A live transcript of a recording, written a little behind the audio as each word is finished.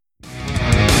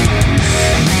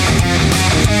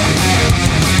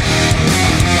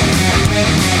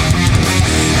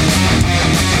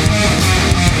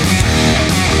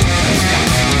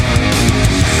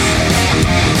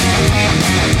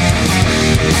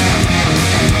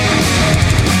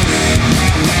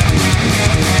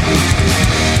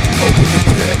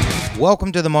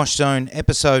Welcome to the Mosh Zone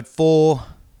Episode 4,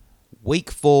 Week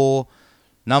 4,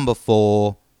 Number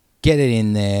 4. Get it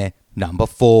in there. Number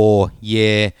 4.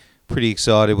 Yeah, pretty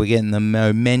excited. We're getting the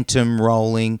momentum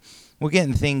rolling. We're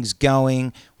getting things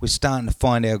going. We're starting to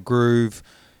find our groove.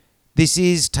 This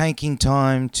is taking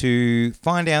time to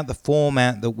find out the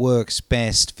format that works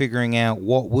best, figuring out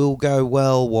what will go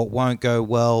well, what won't go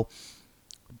well.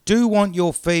 Do want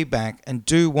your feedback and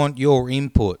do want your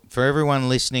input for everyone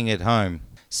listening at home.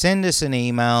 Send us an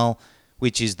email,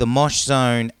 which is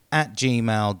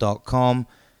themoshzone@gmail.com.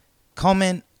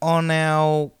 Comment on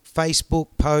our Facebook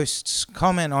posts.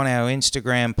 Comment on our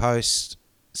Instagram posts.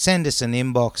 Send us an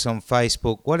inbox on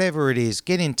Facebook. Whatever it is,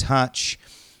 get in touch.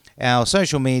 Our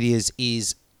social medias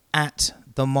is at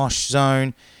the Mosh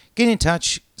Zone. Get in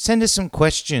touch. Send us some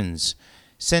questions.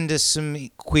 Send us some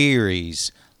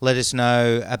queries. Let us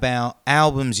know about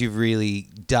albums you've really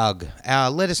dug.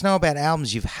 Let us know about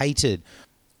albums you've hated.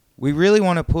 We really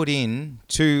want to put in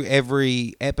to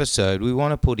every episode, we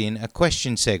want to put in a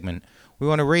question segment. We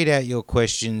want to read out your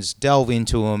questions, delve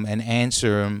into them, and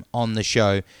answer them on the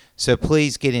show. So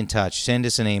please get in touch. Send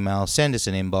us an email. Send us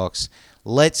an inbox.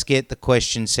 Let's get the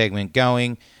question segment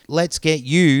going. Let's get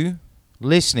you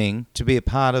listening to be a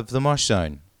part of the Mosh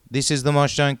Zone. This is the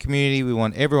Mosh Zone community. We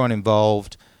want everyone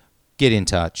involved. Get in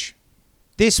touch.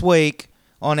 This week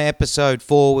on episode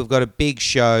 4, we've got a big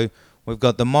show. We've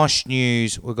got the Mosh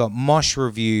News, we've got Mosh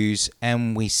Reviews,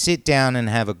 and we sit down and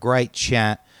have a great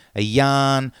chat, a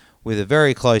yarn with a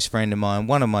very close friend of mine,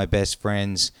 one of my best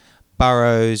friends,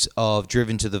 Barrows of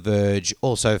Driven to the Verge,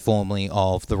 also formerly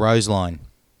of the Roseline.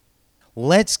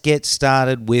 Let's get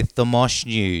started with the Mosh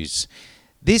News.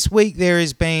 This week there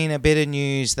has been a bit of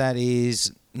news that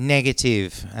is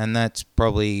negative, and that's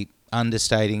probably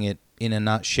understating it in a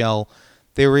nutshell.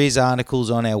 There is articles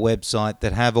on our website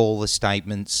that have all the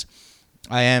statements.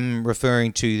 I am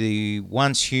referring to the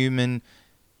Once Human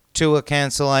tour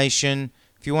cancellation.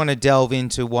 If you want to delve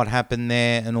into what happened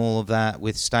there and all of that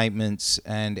with statements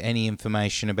and any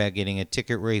information about getting a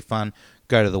ticket refund,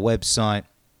 go to the website.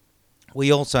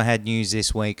 We also had news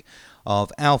this week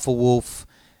of Alpha Wolf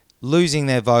losing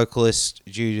their vocalist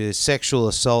due to sexual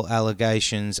assault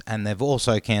allegations, and they've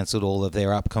also cancelled all of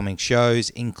their upcoming shows,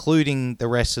 including the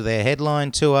rest of their headline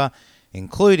tour,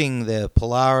 including the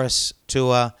Polaris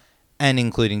tour, and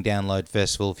including Download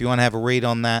Festival. If you want to have a read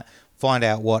on that, find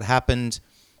out what happened,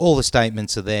 all the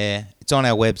statements are there. It's on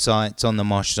our website. It's on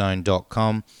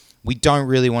themoshzone.com. We don't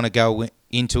really want to go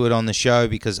into it on the show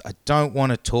because I don't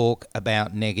want to talk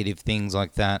about negative things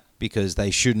like that because they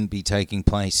shouldn't be taking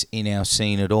place in our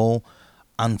scene at all.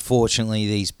 Unfortunately,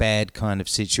 these bad kind of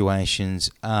situations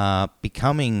are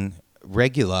becoming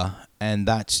regular, and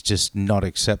that's just not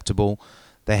acceptable.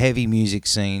 The heavy music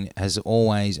scene has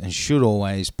always and should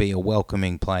always be a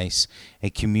welcoming place, a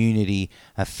community,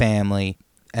 a family,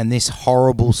 and this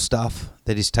horrible stuff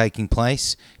that is taking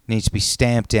place needs to be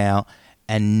stamped out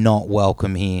and not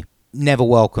welcome here. Never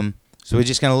welcome. So we're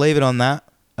just going to leave it on that,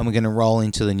 and we're going to roll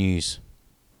into the news.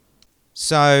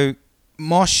 So,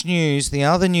 Mosh News, the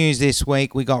other news this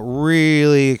week, we got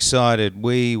really excited.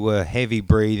 We were heavy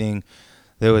breathing.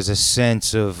 There was a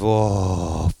sense of,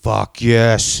 oh, fuck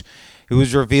yes. It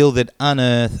was revealed that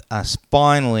Unearth are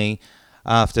finally,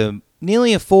 after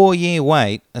nearly a 4-year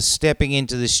wait, are stepping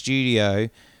into the studio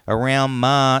around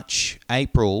March,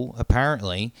 April,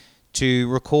 apparently, to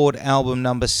record album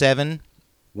number 7.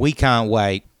 We can't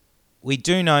wait. We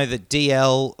do know that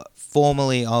DL,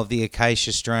 formerly of the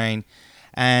Acacia Strain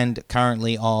and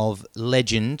currently of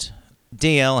Legend,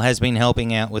 DL has been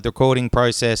helping out with the recording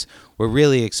process. We're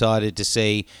really excited to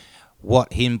see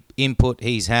what input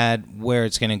he's had, where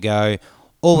it's going to go.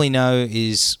 All we know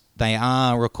is they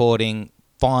are recording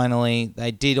finally. They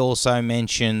did also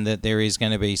mention that there is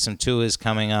going to be some tours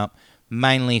coming up,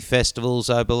 mainly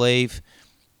festivals, I believe.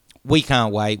 We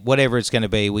can't wait. Whatever it's going to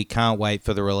be, we can't wait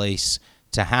for the release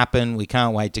to happen. We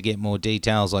can't wait to get more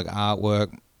details like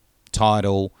artwork,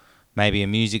 title, maybe a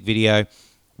music video.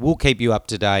 We'll keep you up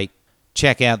to date.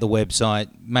 Check out the website.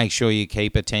 Make sure you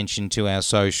keep attention to our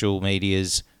social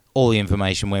medias. All the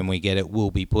information when we get it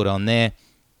will be put on there.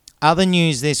 Other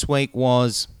news this week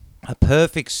was A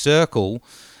Perfect Circle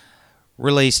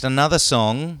released another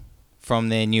song from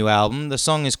their new album. The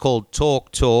song is called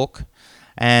Talk Talk,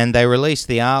 and they released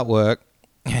the artwork.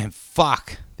 And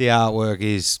fuck, the artwork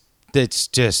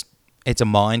it's a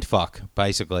mind fuck,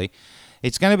 basically.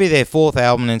 It's going to be their 4th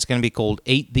album, and it's going to be called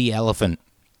Eat the Elephant.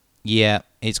 Yeah,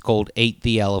 it's called Eat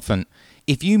the Elephant.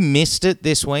 If you missed it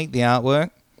this week, the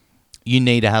artwork, you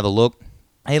need to have a look.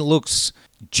 It looks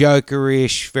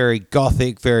Jokerish, very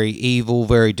gothic, very evil,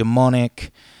 very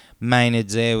demonic.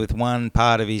 Maynard's there with one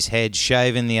part of his head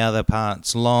shaven, the other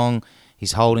part's long.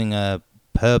 He's holding a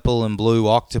purple and blue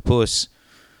octopus.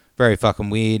 Very fucking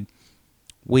weird.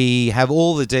 We have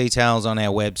all the details on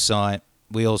our website.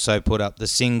 We also put up the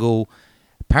single.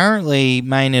 Apparently,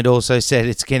 Maynard also said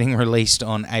it's getting released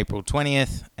on April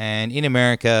 20th. And in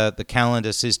America, the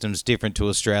calendar system's different to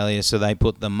Australia, so they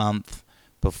put the month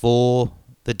before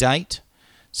the date.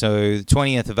 So the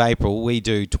 20th of April, we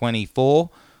do 24.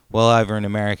 Well, over in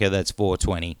America, that's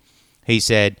 420. He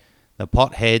said, the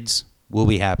potheads will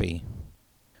be happy.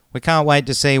 We can't wait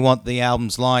to see what the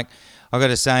album's like. I've got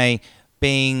to say,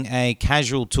 being a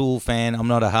casual Tool fan, I'm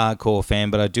not a hardcore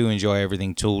fan, but I do enjoy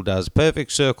everything Tool does.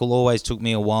 Perfect Circle always took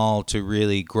me a while to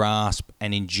really grasp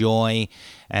and enjoy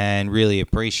and really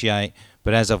appreciate.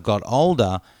 But as I've got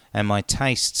older and my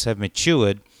tastes have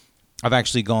matured, I've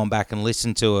actually gone back and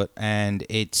listened to it, and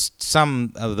it's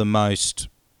some of the most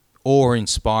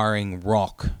awe-inspiring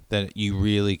rock that you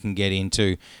really can get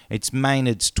into. It's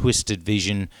Maynard's Twisted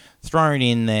Vision thrown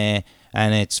in there,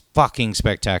 and it's fucking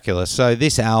spectacular. So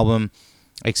this album,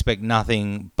 expect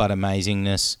nothing but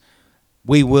amazingness.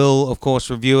 We will, of course,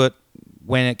 review it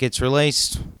when it gets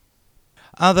released.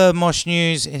 Other Mosh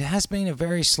news, it has been a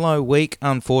very slow week,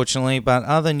 unfortunately, but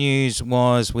other news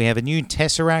was we have a new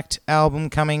Tesseract album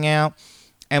coming out,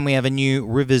 and we have a new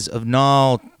Rivers of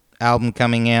Nile album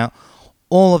coming out.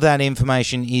 All of that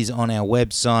information is on our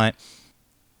website.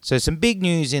 So some big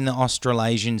news in the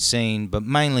Australasian scene, but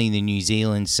mainly the New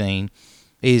Zealand scene,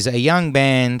 is a young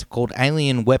band called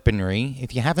Alien Weaponry.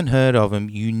 If you haven't heard of them,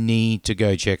 you need to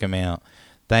go check them out.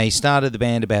 They started the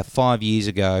band about 5 years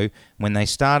ago. When they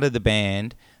started the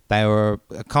band, they were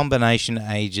a combination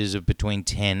ages of between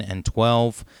 10 and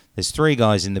 12. There's 3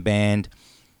 guys in the band.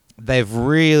 They've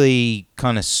really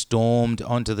kind of stormed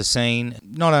onto the scene,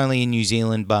 not only in New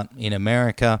Zealand, but in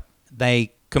America.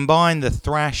 They combine the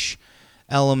thrash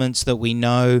elements that we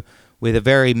know with a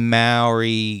very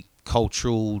Maori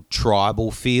cultural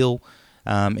tribal feel.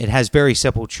 It has very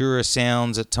Sepultura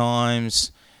sounds at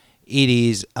times. It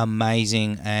is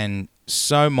amazing and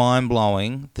so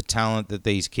mind-blowing, the talent that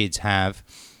these kids have.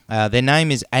 Their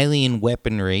name is Alien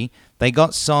Weaponry. They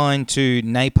got signed to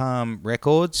Napalm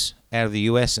Records out of the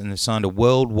US, and they signed a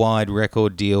worldwide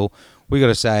record deal. We got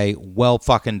to say, well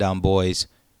fucking done, boys.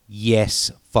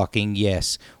 Yes, fucking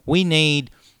yes. We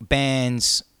need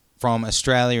bands from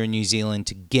Australia and New Zealand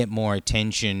to get more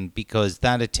attention, because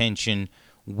that attention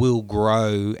will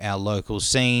grow our local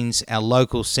scenes. Our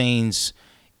local scenes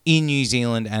in New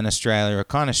Zealand and Australia are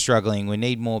kind of struggling. We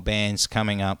need more bands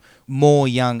coming up, more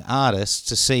young artists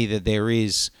to see that there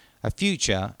is a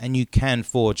future and you can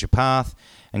forge a path.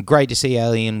 And great to see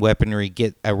Alien Weaponry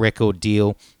get a record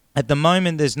deal. At the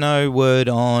moment, there's no word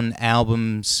on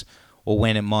albums or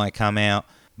when it might come out,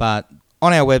 but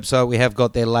on our website, we have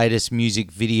got their latest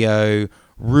music video,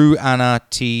 Ruana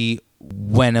Te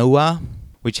Wenua,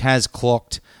 which has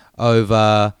clocked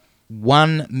over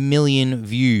 1 million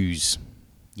views.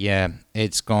 Yeah,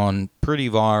 it's gone pretty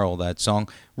viral, that song.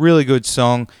 Really good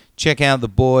song. Check out the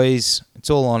boys. It's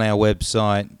all on our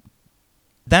website.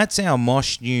 That's our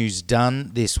Mosh news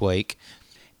done this week.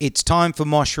 It's time for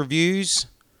Mosh reviews.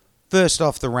 First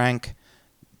off the rank,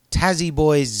 Tassie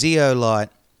boys Zeolite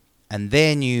and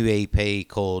their new EP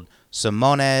called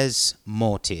Simones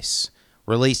Mortis.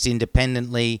 Released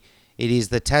independently, it is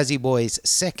the Tassie boys'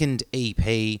 second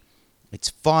EP. It's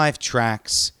 5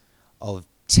 tracks of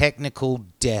technical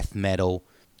death metal.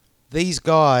 These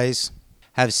guys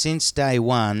have since day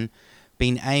one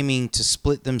been aiming to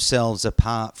split themselves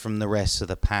apart from the rest of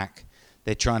the pack.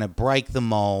 They're trying to break the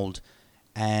mold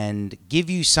and give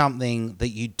you something that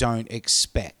you don't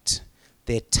expect.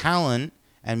 Their talent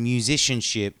and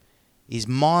musicianship is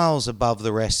miles above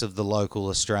the rest of the local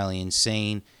Australian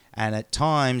scene, and at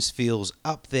times feels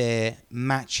up there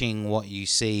matching what you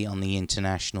see on the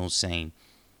international scene.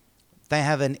 They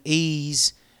have an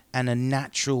ease and a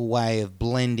natural way of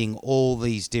blending all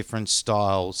these different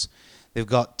styles. They've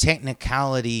got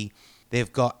technicality,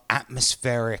 they've got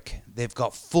atmospheric, they've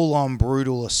got full-on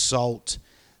brutal assault.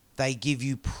 They give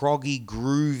you proggy,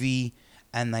 groovy,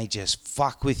 and they just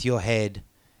fuck with your head,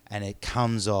 and it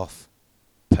comes off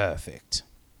perfect.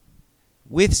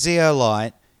 With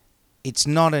Zeolite, it's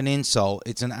not an insult,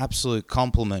 it's an absolute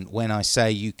compliment when I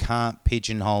say you can't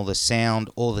pigeonhole the sound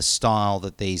or the style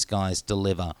that these guys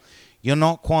deliver. You're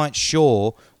not quite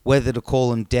sure whether to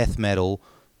call them death metal,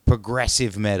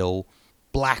 progressive metal,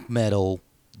 black metal,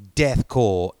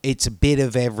 deathcore. It's a bit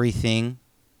of everything,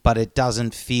 but it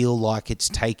doesn't feel like it's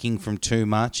taking from too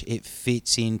much. It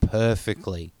fits in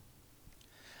perfectly.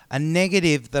 A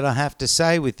negative that I have to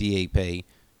say with the EP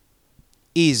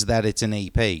is that it's an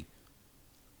EP.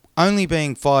 Only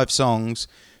being 5 songs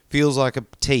feels like a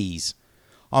tease.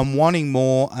 I'm wanting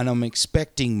more and I'm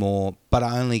expecting more, but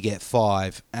I only get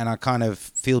 5. And I kind of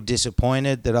feel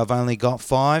disappointed that I've only got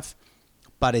 5.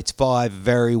 But it's 5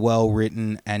 very well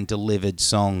written and delivered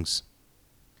songs.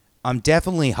 I'm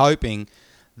definitely hoping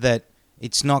that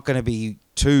it's not going to be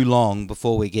too long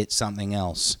before we get something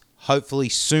else. Hopefully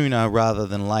sooner rather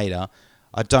than later.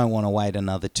 I don't want to wait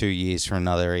another 2 years for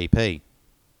another EP.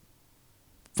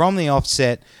 From the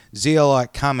offset,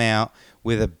 Zeolite come out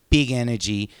with a big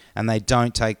energy and they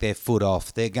don't take their foot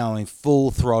off. They're going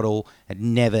full throttle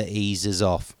and never eases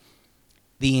off.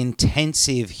 The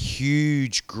intensive,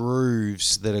 huge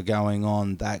grooves that are going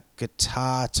on, that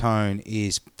guitar tone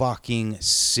is fucking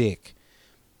sick.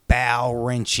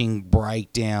 Bow-wrenching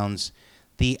breakdowns.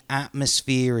 The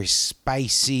atmosphere is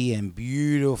spacey and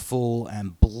beautiful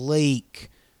and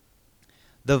bleak.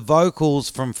 The vocals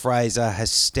from Fraser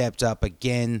has stepped up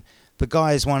again. The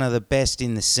guy is one of the best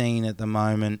in the scene at the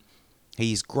moment.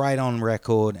 He's great on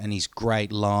record and he's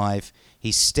great live.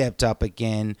 He's stepped up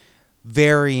again,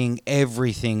 varying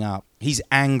everything up. He's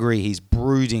angry, he's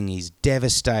brooding, he's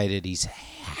devastated, he's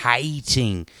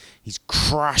hating, he's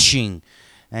crushing,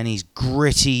 and he's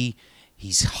gritty.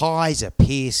 His highs are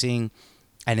piercing,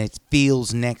 and it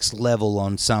feels next level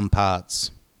on some parts.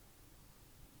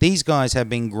 These guys have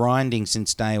been grinding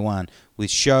since day one,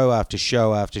 with show after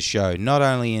show after show, not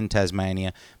only in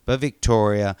Tasmania, but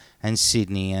Victoria and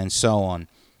Sydney and so on.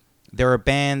 They're a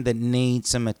band that needs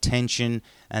some attention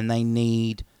and they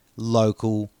need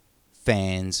local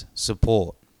fans'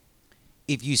 support.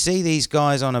 If you see these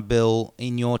guys on a bill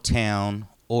in your town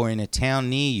or in a town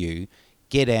near you,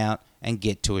 get out and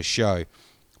get to a show.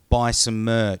 Buy some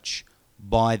merch,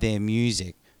 buy their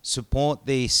music, support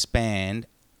this band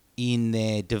in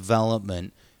their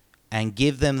development and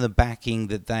give them the backing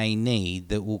that they need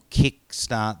that will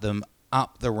kickstart them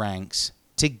up the ranks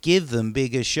to give them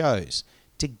bigger shows,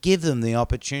 to give them the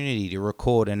opportunity to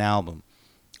record an album.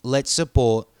 Let's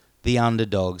support the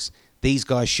underdogs. These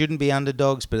guys shouldn't be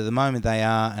underdogs, but at the moment they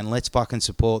are, and let's fucking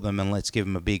support them and let's give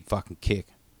them a big fucking kick.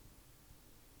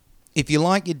 If you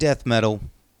like your death metal,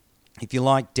 if you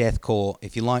like deathcore,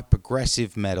 if you like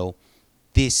progressive metal,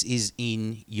 this is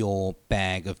in your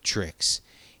bag of tricks.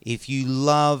 If you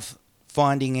love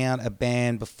finding out a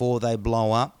band before they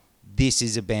blow up, this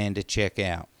is a band to check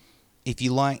out. If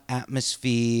you like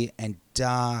atmosphere and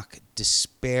dark,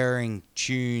 despairing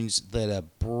tunes that are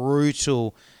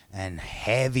brutal and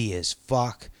heavy as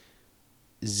fuck,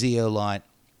 Zeolite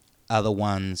are the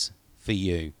ones for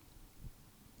you.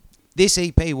 This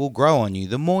EP will grow on you.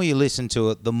 The more you listen to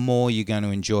it, the more you're going to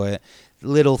enjoy it.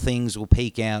 Little things will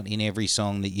peek out in every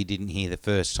song that you didn't hear the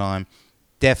first time.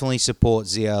 Definitely support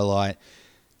Zeolite.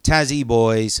 Tassie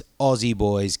boys, Aussie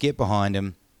boys, get behind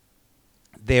them.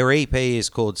 Their EP is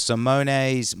called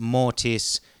Simones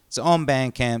Mortis. It's on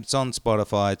Bandcamp, it's on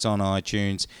Spotify, it's on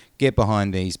iTunes. Get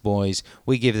behind these boys.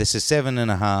 We give this a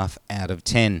 7.5 out of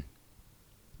 10.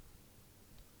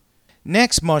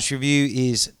 Next Mosh review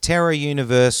is Terror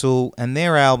Universal and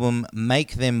their album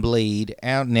Make Them Bleed,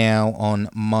 out now on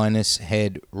Minus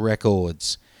Head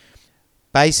Records.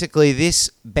 Basically,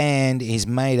 this band is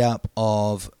made up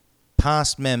of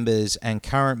past members and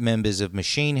current members of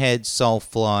Machine Head,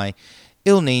 Soulfly,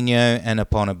 Il Nino, and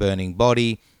Upon a Burning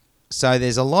Body. So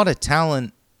there's a lot of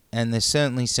talent and there's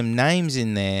certainly some names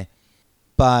in there,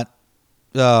 but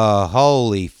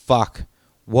holy fuck,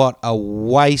 what a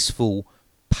wasteful,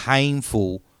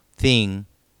 painful thing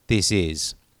this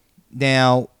is.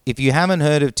 Now, if you haven't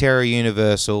heard of Terror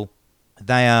Universal,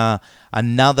 they are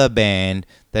another band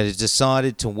that has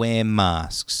decided to wear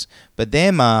masks. But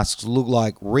their masks look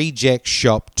like reject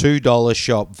shop, $2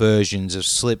 shop versions of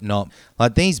Slipknot.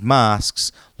 Like, these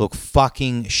masks look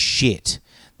fucking shit.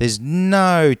 There's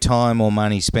no time or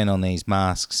money spent on these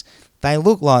masks. They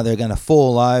look like they're going to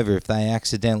fall over if they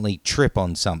accidentally trip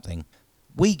on something.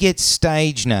 We get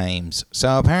stage names,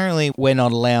 so apparently we're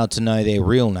not allowed to know their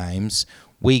real names.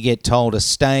 We get told a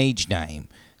stage name,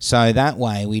 so that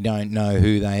way we don't know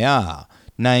who they are.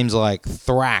 Names like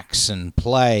Thrax and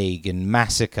Plague and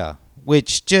Massacre,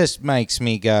 which just makes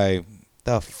me go,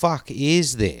 the fuck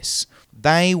is this?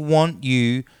 They want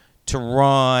you to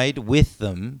ride with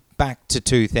them back to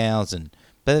 2000.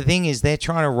 But the thing is, they're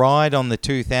trying to ride on the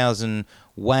 2000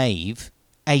 wave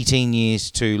 18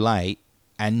 years too late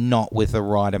and not with the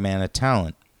right amount of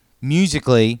talent.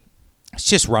 Musically, it's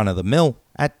just run of the mill.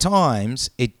 At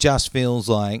times, it just feels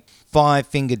like Five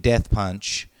Finger Death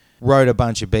Punch wrote a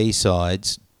bunch of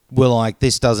B-sides. We're like,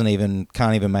 this can't even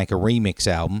make a remix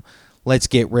album. Let's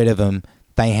get rid of them.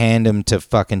 They hand them to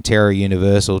fucking Terror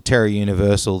Universal. Terror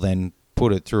Universal then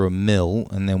put it through a mill,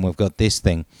 and then we've got this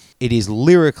thing. It is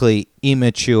lyrically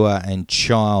immature and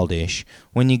childish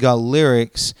when you got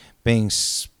lyrics being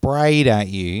sprayed at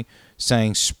you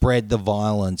saying spread the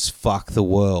violence, fuck the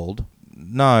world.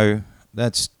 No.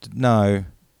 They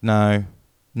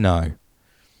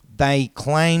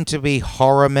claim to be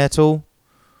horror metal,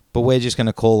 but we're just going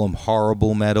to call them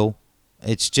horrible metal.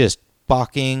 It's just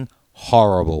fucking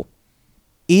horrible.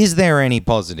 Is there any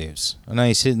positives? I know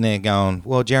you're sitting there going,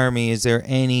 well, Jeremy, is there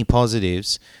any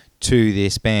positives to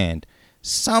this band?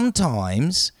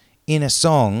 Sometimes in a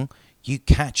song, you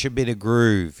catch a bit of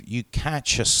groove. You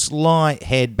catch a slight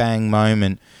headbang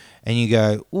moment and you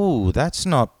go, ooh, that's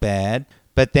not bad.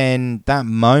 But then that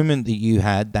moment that you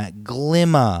had, that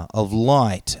glimmer of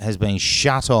light has been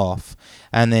shut off,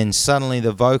 and then suddenly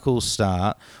the vocals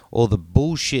start or the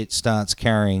bullshit starts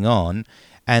carrying on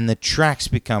and the tracks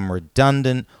become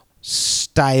redundant,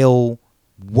 stale,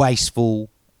 wasteful.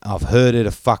 I've heard it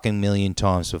a fucking million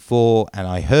times before, and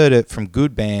I heard it from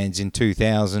good bands in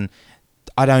 2000.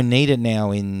 I don't need it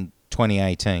now in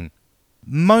 2018.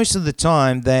 Most of the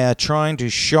time they are trying to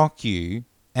shock you,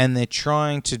 and they're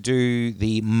trying to do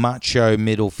the macho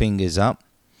middle fingers up.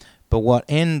 But what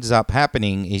ends up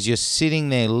happening is you're sitting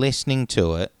there listening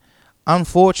to it,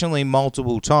 unfortunately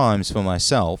multiple times for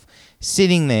myself,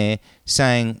 sitting there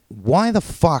saying, why the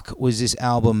fuck was this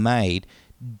album made?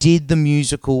 Did the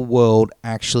musical world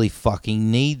actually fucking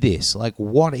need this? Like,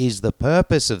 what is the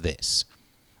purpose of this?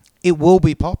 It will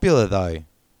be popular, though.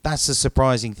 That's the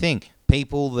surprising thing.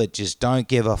 People that just don't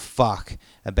give a fuck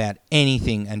about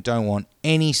anything and don't want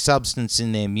any substance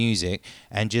in their music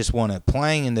and just want it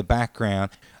playing in the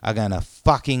background are going to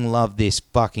fucking love this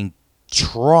fucking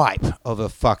tripe of a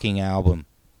fucking album.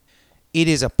 It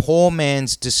is a poor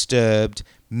man's Disturbed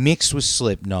mixed with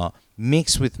Slipknot,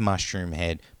 mixed with Mushroom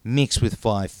Head, mixed with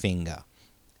Five Finger.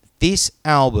 This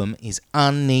album is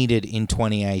unneeded in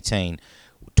 2018.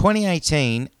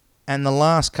 2018 and the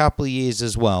last couple of years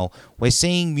as well, we're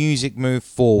seeing music move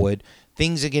forward.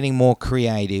 Things are getting more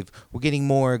creative. We're getting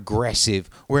more aggressive.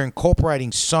 We're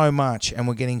incorporating so much and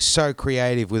we're getting so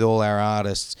creative with all our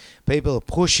artists. People are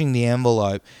pushing the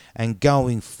envelope and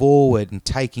going forward and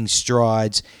taking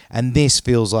strides. And this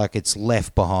feels like it's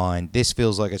left behind. This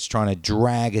feels like it's trying to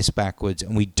drag us backwards,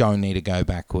 and we don't need to go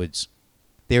backwards.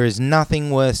 There is nothing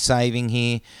worth saving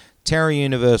here. Terror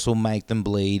Universal, Make Them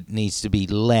Bleed needs to be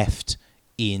left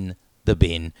in the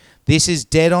bin. This is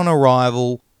dead on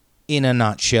arrival in a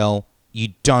nutshell.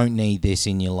 You don't need this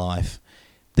in your life.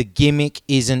 The gimmick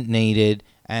isn't needed,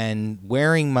 and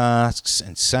wearing masks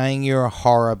and saying you're a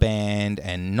horror band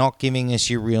and not giving us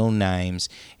your real names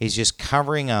is just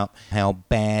covering up how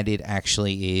bad it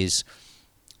actually is.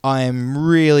 I am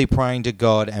really praying to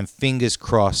God and fingers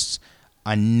crossed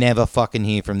I never fucking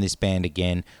hear from this band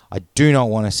again. I do not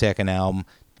want a second album.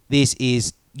 This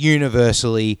is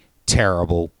universally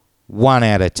terrible. 1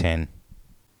 out of 10.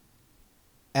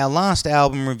 Our last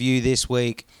album review this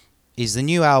week is the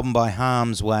new album by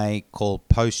Harm's Way called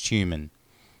Posthuman.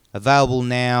 Available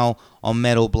now on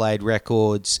Metal Blade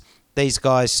Records. These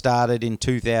guys started in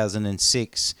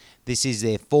 2006. This is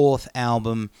their 4th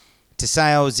album. To say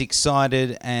I was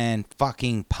excited and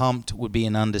fucking pumped would be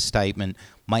an understatement.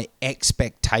 My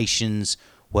expectations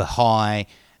were high,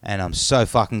 and I'm so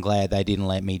fucking glad they didn't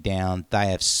let me down. They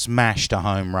have smashed a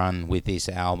home run with this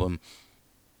album.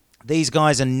 These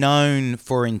guys are known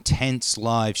for intense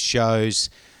live shows.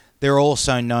 They're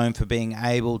also known for being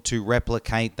able to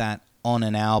replicate that on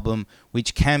an album,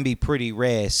 which can be pretty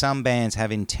rare. Some bands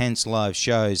have intense live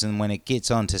shows, and when it gets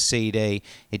onto CD,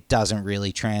 it doesn't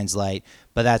really translate.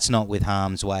 But that's not with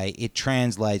Harm's Way. It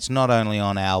translates not only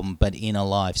on album, but in a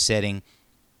live setting.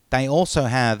 They also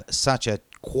have such a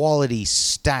quality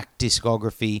stacked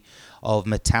discography of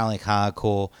metallic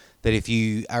hardcore that if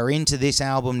you are into this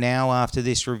album now after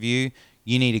this review,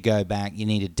 you need to go back, you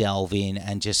need to delve in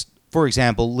and just, for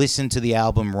example, listen to the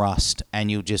album Rust, and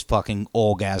you'll just fucking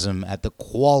orgasm at the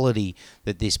quality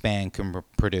that this band can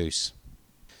produce.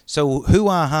 So who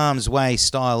are Harm's Way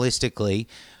stylistically,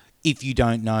 if you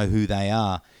don't know who they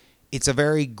are? It's a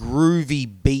very groovy,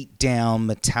 beat-down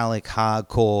metallic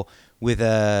hardcore with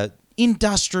a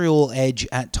industrial edge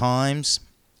at times.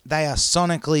 They are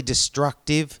sonically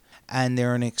destructive, and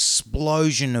they're an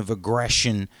explosion of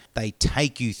aggression. They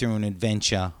take you through an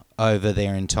adventure over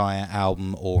their entire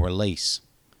album or release.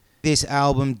 This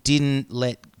album didn't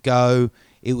let go.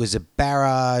 It was a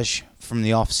barrage from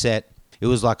the offset. It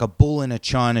was like a bull in a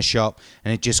china shop,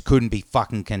 and it just couldn't be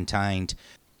fucking contained.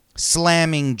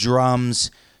 Slamming drums,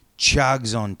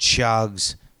 chugs on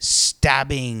chugs,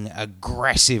 stabbing,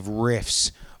 aggressive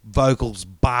riffs, vocals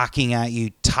barking at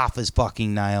you, tough as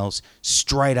fucking nails,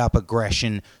 straight up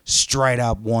aggression, straight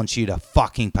up wants you to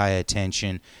fucking pay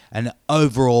attention, an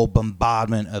overall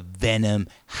bombardment of venom,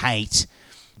 hate.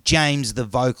 James, the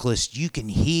vocalist, you can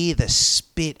hear the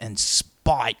spit and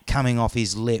spite coming off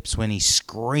his lips when he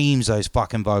screams those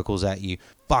fucking vocals at you.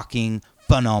 Fucking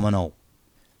phenomenal.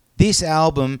 This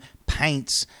album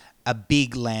paints a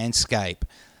big landscape.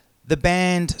 The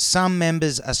band, some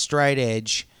members are straight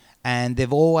edge, and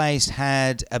they've always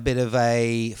had a bit of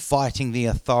a fighting the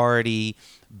authority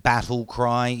battle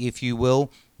cry, if you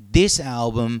will. This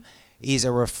album is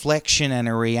a reflection and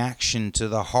a reaction to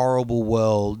the horrible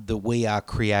world that we are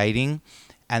creating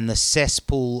and the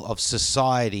cesspool of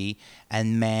society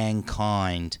and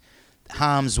mankind.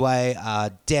 Harm's Way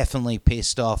are definitely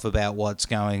pissed off about what's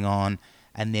going on,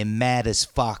 and they're mad as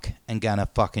fuck and gonna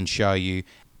fucking show you.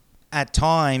 At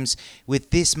times,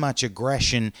 with this much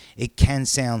aggression, it can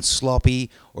sound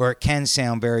sloppy or it can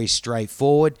sound very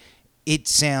straightforward. It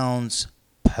sounds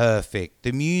perfect.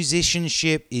 The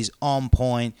musicianship is on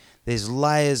point. There's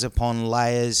layers upon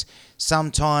layers.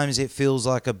 Sometimes it feels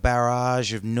like a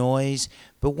barrage of noise,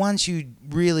 but once you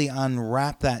really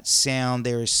unwrap that sound,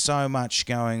 there is so much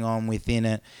going on within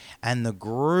it, and the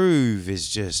groove is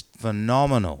just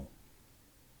phenomenal.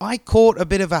 I caught a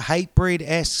bit of a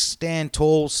Hatebreed-esque stand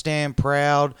tall, stand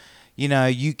proud,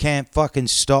 you can't fucking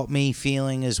stop me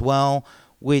feeling as well,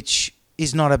 which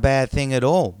is not a bad thing at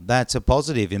all. That's a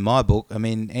positive in my book. I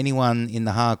mean, anyone in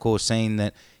the hardcore scene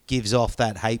that gives off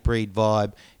that Hatebreed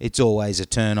vibe, it's always a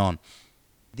turn on.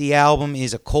 The album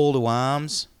is a call to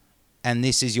arms, and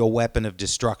this is your weapon of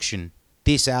destruction.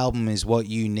 This album is what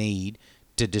you need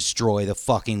to destroy the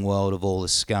fucking world of all the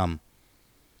scum.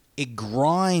 It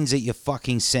grinds at your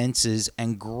fucking senses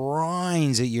and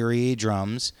grinds at your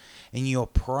eardrums, and you're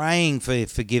praying for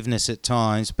forgiveness at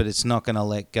times, but it's not going to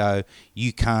let go.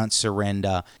 You can't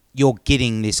surrender. You're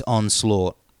getting this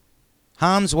onslaught.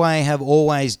 Harm's Way have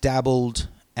always dabbled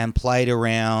and played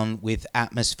around with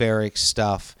atmospheric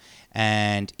stuff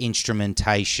and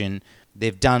instrumentation.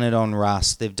 They've done it on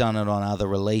Rust. They've done it on other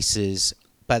releases.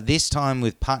 But this time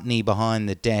with Putney behind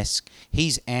the desk,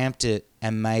 he's amped it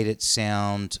and made it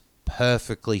sound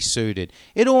perfectly suited.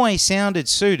 It always sounded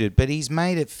suited, but he's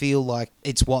made it feel like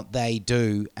it's what they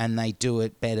do, and they do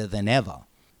it better than ever.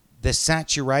 The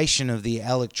saturation of the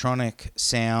electronic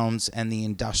sounds and the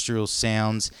industrial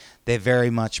sounds, they're very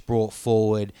much brought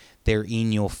forward. They're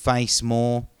in your face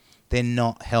more. They're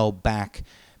not held back,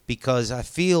 because I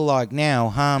feel like now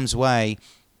Harm's Way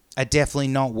are definitely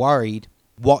not worried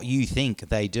what you think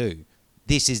they do.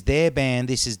 This is their band,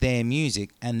 this is their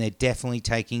music, and they're definitely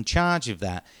taking charge of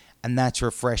that, and that's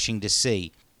refreshing to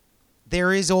see.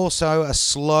 There is also a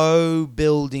slow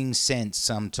building sense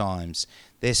sometimes.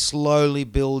 They're slowly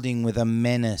building with a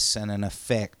menace and an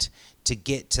effect to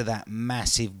get to that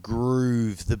massive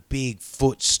groove, the big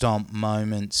foot stomp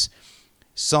moments.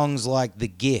 Songs like The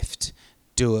Gift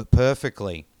do it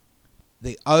perfectly.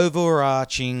 The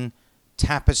overarching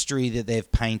tapestry that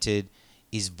they've painted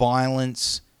is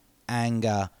violence,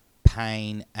 anger,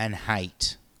 pain, and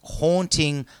hate.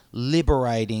 Haunting,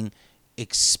 liberating,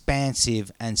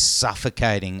 expansive, and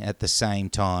suffocating at the same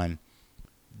time.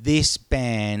 This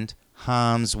band,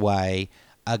 Harm's Way,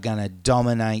 are going to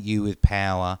dominate you with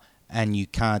power, and you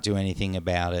can't do anything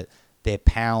about it. Their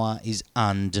power is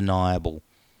undeniable.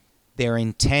 Their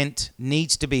intent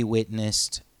needs to be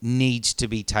witnessed, needs to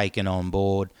be taken on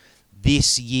board.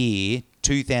 This year,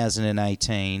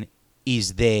 2018,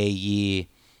 is their year.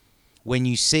 When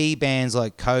you see bands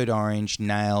like Code Orange,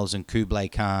 Nails, and Kublai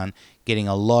Khan getting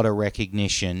a lot of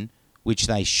recognition, which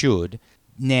they should,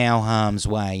 now Harm's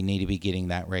Way need to be getting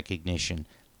that recognition.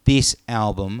 This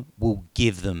album will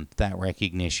give them that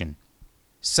recognition.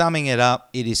 Summing it up,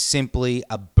 it is simply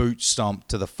a boot stomp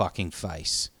to the fucking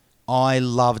face. I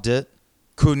loved it,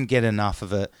 couldn't get enough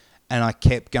of it, and I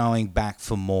kept going back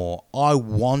for more. I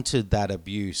wanted that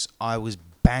abuse. I was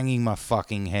banging my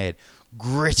fucking head,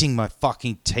 gritting my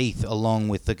fucking teeth along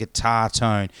with the guitar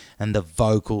tone and the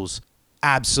vocals.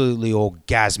 Absolutely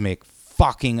orgasmic,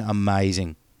 fucking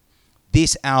amazing.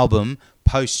 This album,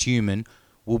 Posthuman,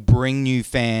 will bring new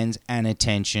fans and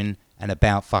attention, and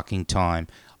about fucking time.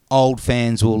 Old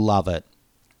fans will love it.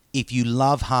 If you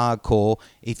love hardcore,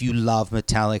 if you love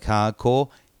metallic hardcore,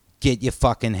 get your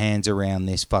fucking hands around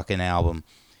this fucking album.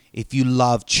 If you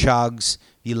love chugs,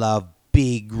 you love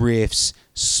big riffs,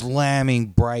 slamming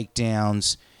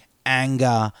breakdowns,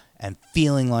 anger, and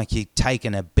feeling like you're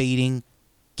taking a beating,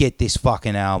 get this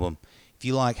fucking album. If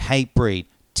you like Hatebreed,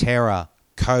 Terror,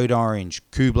 Code Orange,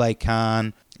 Kublai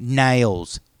Khan,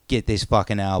 Nails, get this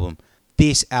fucking album.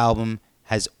 This album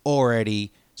has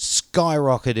already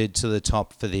skyrocketed to the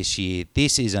top for this year.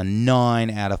 This is a 9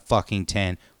 out of fucking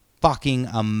 10. Fucking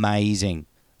amazing.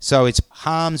 So it's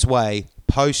Harm's Way,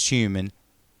 Posthuman,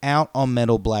 out on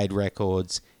Metal Blade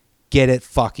Records. Get it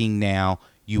fucking now.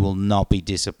 You will not be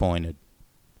disappointed.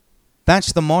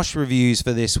 That's the Mosh reviews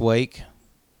for this week.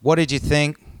 What did you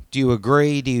think? Do you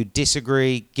agree? Do you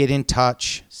disagree? Get in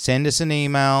touch. Send us an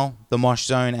email,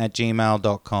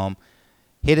 themoshzone@gmail.com.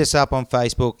 Hit us up on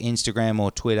Facebook, Instagram,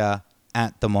 or Twitter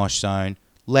 @themoshzone.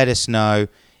 Let us know.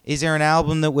 Is there an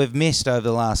album that we've missed over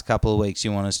the last couple of weeks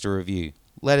you want us to review?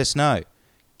 Let us know.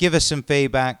 Give us some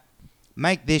feedback.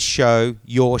 Make this show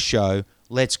your show.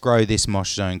 Let's grow this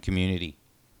Mosh Zone community.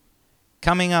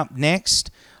 Coming up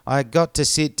next, I got to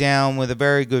sit down with a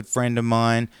very good friend of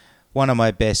mine, one of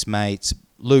my best mates,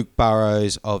 Luke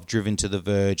Barrows of Driven to the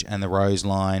Verge and the Rose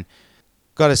Line.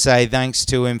 Got to say thanks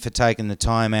to him for taking the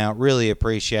time out. Really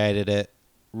appreciated it.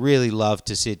 Really loved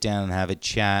to sit down and have a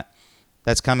chat.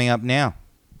 That's coming up now.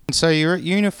 So you're at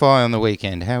UNIFY on the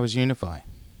weekend. How was UNIFY?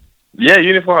 Yeah,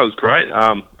 UNIFY was great.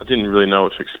 I didn't really know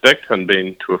what to expect. Hadn't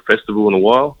been to a festival in a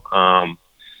while.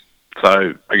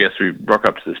 So I guess we rock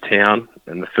up to this town,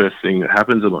 and the first thing that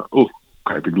happens, I'm like, oh,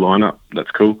 great big lineup. That's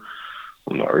cool.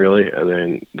 Well, not really. And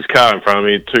then this car in front of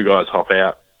me, two guys hop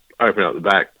out, open up the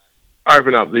back of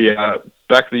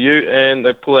the ute, and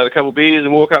they pull out a couple of beers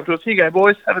and walk up to us. Here you go,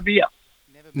 boys, have a beer.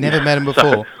 Never met him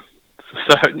before.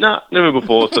 No, never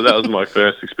before. So that was my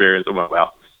first experience. I'm like,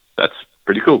 wow, that's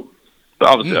pretty cool. But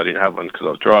obviously I didn't have one because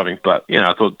I was driving. But,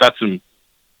 I thought that's some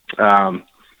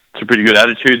pretty good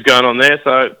attitudes going on there.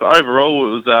 So but overall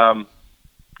it was,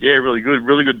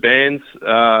 really good bands.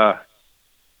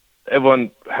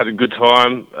 Everyone had a good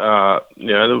time.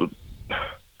 There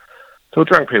were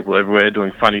drunk people everywhere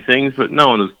doing funny things, but no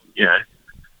one was,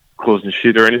 causing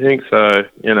shit or anything. So,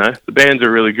 the bands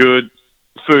are really good.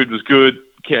 The food was good.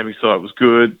 The camping site was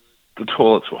good. The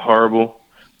toilets were horrible.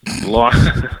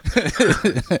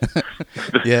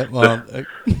 Yeah, well, the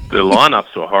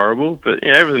lineups were horrible, but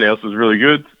everything else was really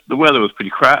good. The weather was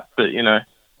pretty crap, but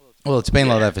Well, it's been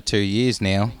like that for 2 years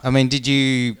now. I mean,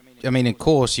 of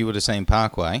course, you would have seen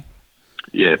Parkway.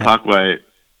 Yeah, Parkway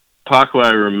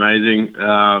were amazing.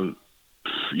 I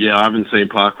haven't seen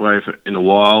Parkway in a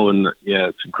while, and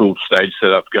it's a cool stage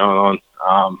setup going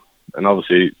on. And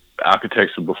obviously,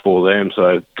 Architects were before them,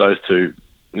 so those two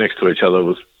next to each other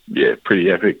was pretty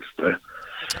epic. So,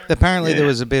 apparently, there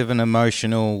was a bit of an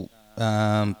emotional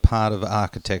part of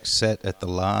Architect's set at the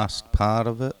last part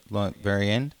of it, like very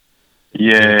end.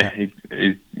 Yeah, he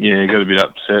got a bit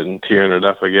upset and tearing it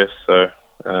up, I guess. So,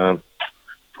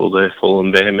 for their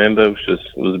fallen band member, which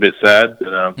was a bit sad.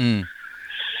 But,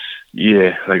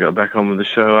 they got back on with the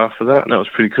show after that, and that was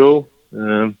pretty cool.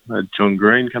 Had John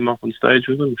Green come up on stage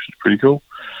with them, which was pretty cool.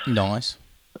 Nice.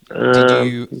 Did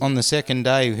you, on the second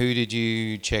day, who did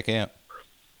you check out?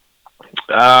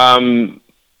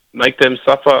 Make Them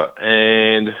Suffer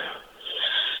and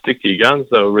Stick to Your Guns.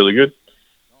 They were really good.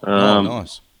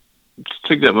 Nice.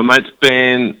 Checked out my mate's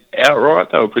band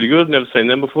Outright. They were pretty good. Never seen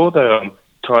them before. They were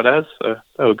Tight As, so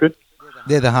they were good.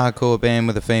 They're the hardcore band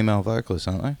with a female vocalist,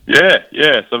 aren't they?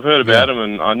 Yeah. So I've heard about them,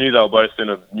 and I knew they were both in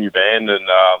a new band, and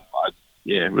I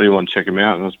really wanted to check them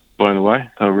out, and I was blown away.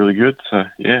 They were really good. So,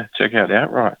 check out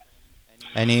Outright.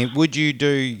 And would you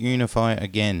do UNIFY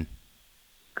again?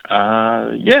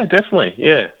 Yeah, definitely.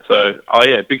 Yeah. So,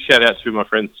 big shout out to my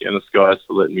friends Sienna Skies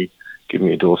for give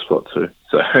me a door spot too.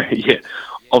 So,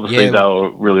 obviously they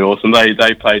were really awesome.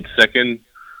 They played second.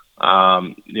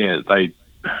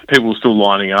 People were still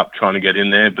lining up trying to get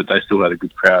in there, but they still had a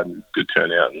good crowd and good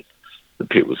turnout, and the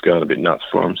pit was going a bit nuts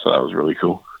for them. So that was really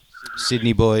cool.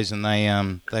 Sydney boys, and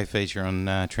they feature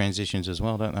on Transitions as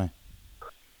well, don't they?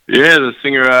 Yeah, the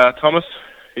singer Thomas,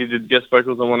 he did guest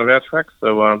vocals on one of our tracks.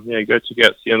 So go check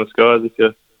out Sienna Skies if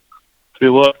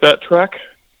you like that track.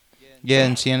 Yeah,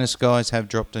 and Sienna Skies have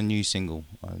dropped a new single,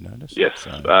 I've noticed. Yes,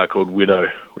 called Widow,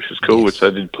 which is cool, which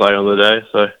they did play on the day.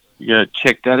 So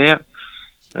check that out.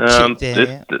 There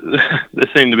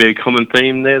seemed to be a common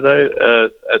theme there,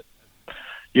 though, at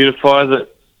UNIFY, that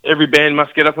every band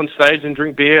must get up on stage and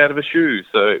drink beer out of a shoe.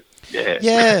 So,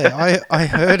 Yeah, I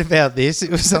heard about this. It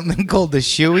was something called the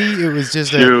shoey. It was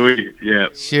just shoey,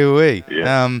 shoey.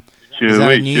 Yeah.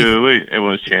 Shoey.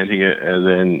 Everyone's chanting it, and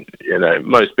then,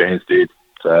 most bands did.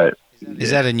 So,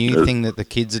 is that a new thing that the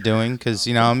kids are doing? Because,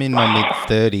 I'm in my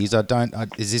mid-30s.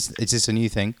 Is this a new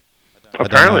thing?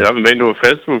 Apparently, I haven't been to a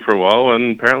festival for a while,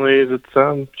 and apparently it's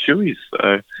shoeys.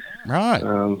 So, right.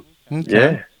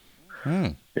 Yeah.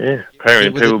 Yeah,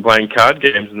 apparently people playing card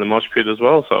games in the mosh pit as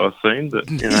well, so I've seen, but,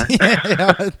 you know.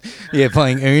 Yeah,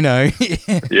 playing Uno.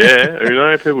 Yeah,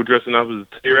 Uno, people dressing up as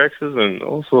T-Rexes and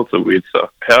all sorts of weird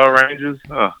stuff. Power Rangers,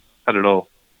 had it all.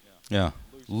 Yeah,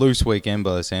 loose weekend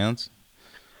by the sounds.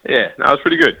 Yeah, no, it's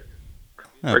pretty good.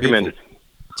 Recommended. Beautiful.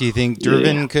 Do you think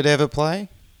Driven could ever play?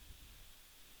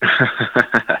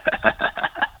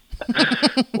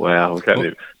 Wow, we can't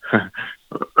even...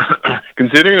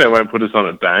 Considering they won't put us on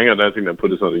a Bang, I don't think they'll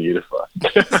put us on a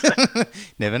UNIFY.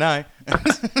 Never know.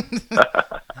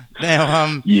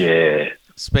 Now,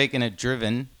 speaking of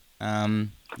Driven,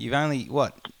 you've only,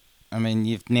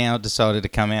 you've now decided to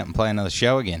come out and play another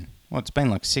show again. It's been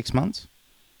like 6 months?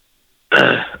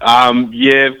 I've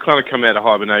kind of come out of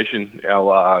hibernation.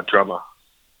 Our drummer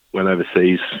went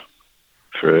overseas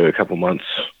for a couple of months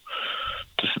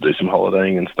just to do some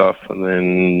holidaying and stuff, and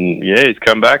then he's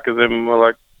come back, and then we're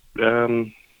like,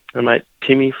 my mate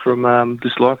Timmy from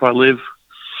This Life I Live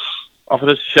offered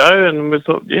us a show, and we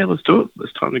thought, let's do it.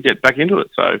 It's time to get back into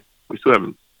it. So we still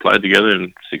haven't played together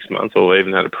in 6 months, or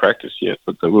even had a practice yet,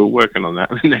 but we're working on that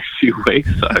in the next few weeks.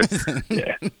 So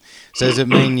yeah. So does it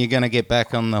mean you're going to get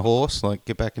back on the horse, like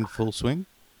get back in full swing?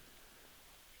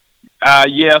 I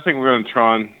think we're going to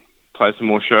try and play some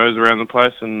more shows around the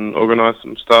place and organise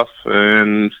some stuff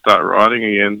and start writing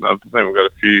again. I think we've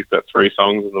got about 3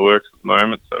 songs in the works at the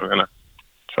moment, so we're going to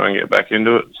try and get back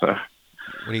into it. So, what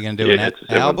are you going to do, an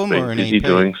album or an EP?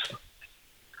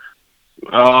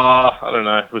 I don't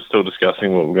know. We're still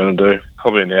discussing what we're going to do.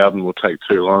 Probably an album will take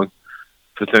too long.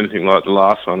 If it's anything like the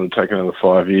last one, it'll take another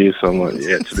 5 years. So I'm like,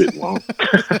 it's a bit long.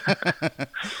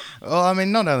 Well,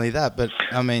 not only that, but,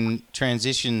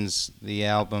 Transitions, the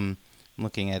album, I'm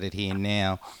looking at it here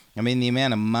now. The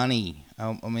amount of money,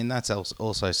 that's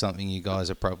also something you guys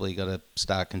have probably got to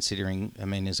start considering.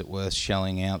 Is it worth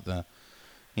shelling out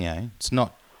it's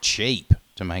not cheap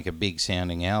to make a big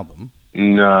sounding album.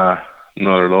 No,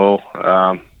 not at all.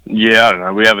 I don't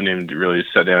know. We haven't even really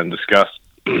sat down and discussed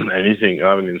anything. I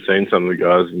haven't even seen some of the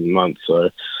guys in months, so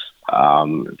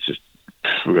it's just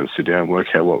we've got to sit down and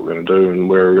work out what we're going to do and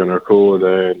where we're going to record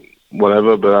and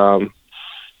whatever. But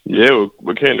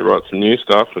we're keen to write some new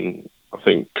stuff, and I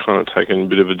think kind of taking a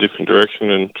bit of a different direction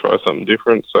and try something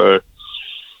different. So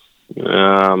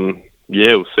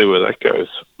we'll see where that goes.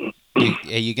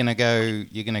 Are you gonna go?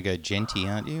 You're gonna go genty,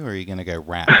 aren't you, or are you gonna go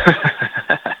rap?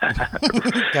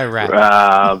 Go rap.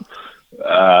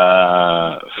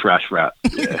 Thrash rap.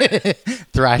 Yeah.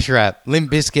 Thrash rap. Limp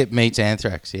Bizkit meets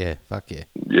Anthrax. Yeah, fuck yeah.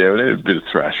 Yeah, we need a bit of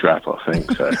thrash rap, I think.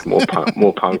 So more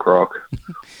punk rock,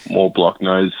 more block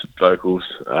nose vocals.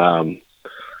 More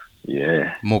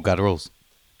gutturals.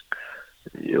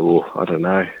 Yeah, well, I don't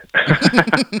know.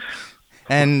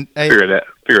 And figure it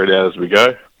out as we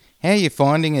go. How are you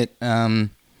finding it? Have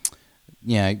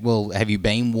you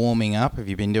been warming up? Have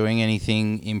you been doing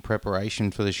anything in preparation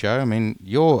for the show?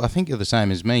 I think you're the same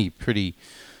as me. Pretty,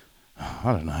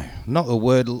 I don't know. Not the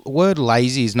word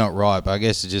lazy is not right, but I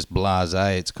guess it's just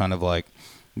blasé. It's kind of like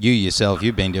you yourself.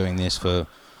 You've been doing this for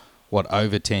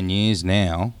over 10 years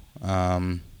now.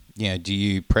 Do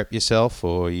you prep yourself,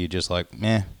 or are you just like,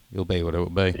 you'll be what it will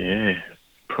be? Yeah.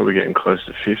 Probably getting close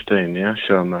to 15 now,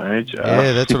 showing my age.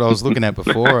 Yeah, that's what I was looking at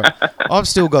before. I've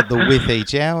still got the With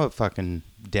Each Hour fucking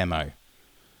demo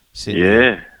sitting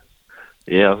there.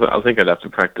 Yeah, I think I'd have to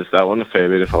practice that one a fair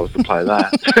bit if I was to play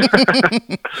that.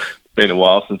 It's been a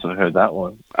while since I heard that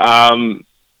one. I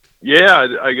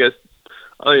guess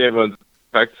I think everyone's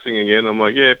practicing again. I'm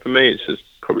like, for me, it's just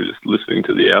probably just listening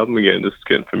to the album again, just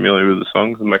getting familiar with the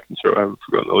songs and making sure I haven't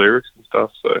forgotten the lyrics and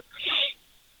stuff, so...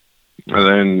 And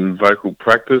then vocal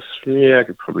practice, I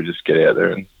could probably just get out there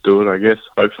and do it, I guess,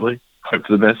 hopefully. Hope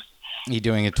for the best. Are you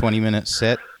doing a 20-minute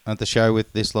set at the show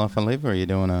with This Life I Live, or are you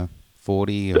doing a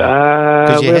 40? We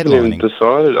haven't even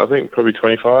decided. I think probably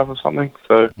 25 or something.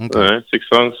 So, I don't know, 6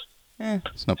 songs.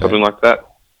 It's not bad. Something like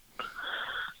that.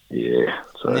 Yeah.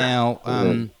 So, now,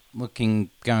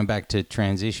 going back to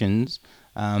Transitions,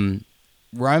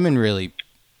 Roman really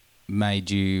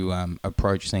made you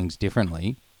approach things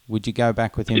differently. Would you go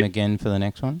back with him again for the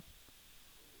next one?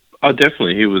 Oh,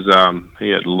 definitely. He was. He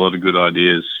had a lot of good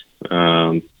ideas.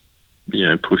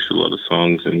 Pushed a lot of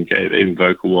songs and even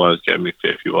vocal-wise, gave me a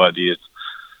fair few ideas.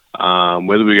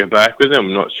 Whether we go back with him,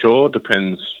 I'm not sure.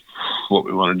 Depends what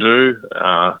we want to do.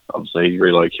 Obviously, he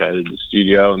relocated the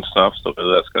studio and stuff, so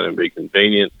whether that's going to be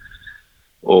convenient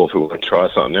or if we want to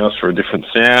try something else for a different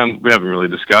sound. We haven't really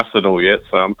discussed it all yet,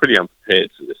 so I'm pretty unprepared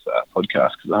for this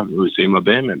podcast because I haven't really seen my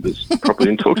band members properly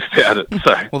and talked about it.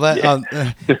 So,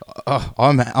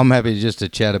 I'm happy just to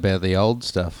chat about the old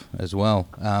stuff as well.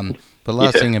 But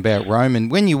last thing about Roman,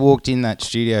 when you walked in that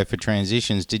studio for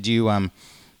Transitions, did you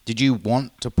Did you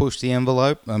want to push the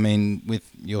envelope? I mean, with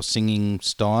your singing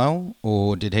style,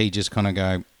 or did he just kind of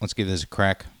go, "Let's give this a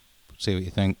crack, see what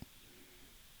you think"?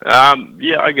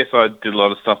 Yeah, I guess I did a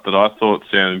lot of stuff that I thought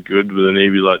sounded good, but then he'd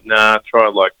be like, "Nah, try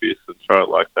it like this and try it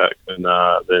like that," and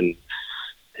then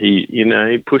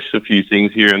he pushed a few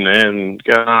things here and there and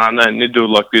go, no, you need to do it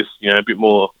like this, a bit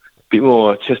more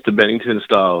Chester Bennington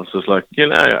style. So it's like,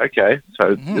 okay.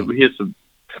 So here's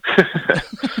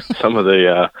some of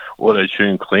the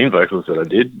auto-tune clean vocals that I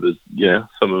did, but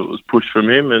some of it was pushed from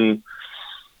him, and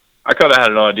I kind of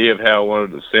had an idea of how I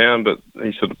wanted it to sound, but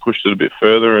he sort of pushed it a bit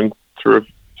further and threw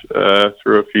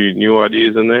a few new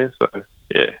ideas in there. So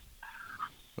yeah.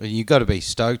 Well, you got to be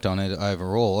stoked on it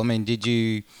overall. I mean,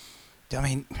 the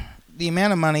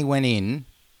amount of money went in.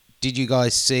 Did you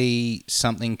guys see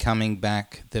something coming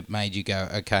back that made you go,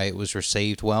 okay, it was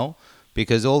received well?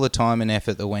 Because all the time and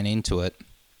effort that went into it,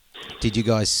 did you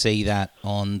guys see that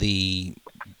on the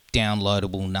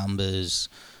downloadable numbers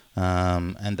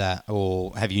and that,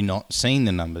 or have you not seen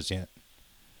the numbers yet?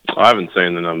 I haven't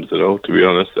seen the numbers at all, to be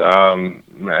honest. And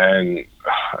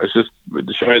it's just with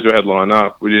the shows we had lined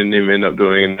up, we didn't even end up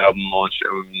doing an album launch.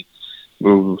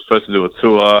 We were supposed to do a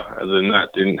tour, and then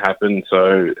that didn't happen.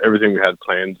 So everything we had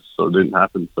planned sort of didn't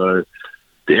happen. So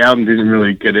the album didn't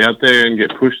really get out there and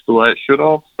get pushed the way it should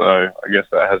have. So I guess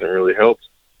that hasn't really helped.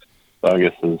 So I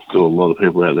guess there's still a lot of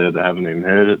people out there that haven't even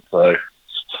heard it. So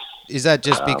is that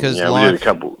just because life?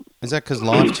 Is that because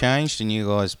life changed and you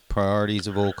guys' priorities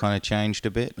have all kind of changed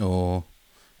a bit, or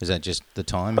is that just the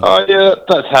time? Yeah,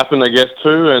 that's happened, I guess,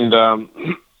 too. And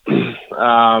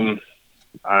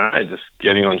I don't know, just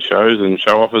getting on shows and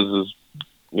show offers is,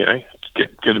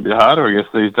 get a bit harder, I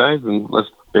guess, these days, and less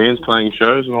bands playing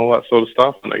shows and all that sort of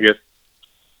stuff. And I guess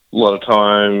a lot of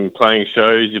time playing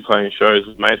shows, you're playing shows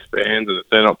with mates bands, and if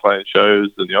they're not playing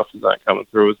shows, then the offers aren't coming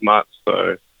through as much.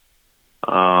 So,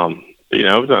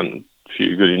 we've done a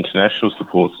few good international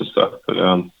supports and stuff, but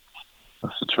I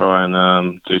have to try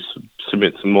and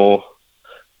submit some more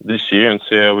this year and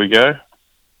see how we go.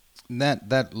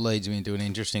 That leads me into an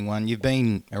interesting one. You've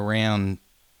been around,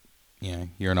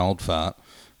 you're an old fart.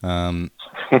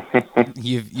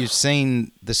 You've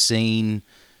seen the scene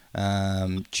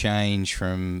change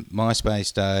from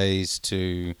MySpace days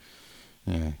to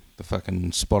the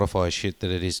fucking Spotify shit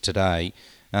that it is today.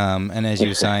 And as you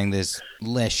were saying, there's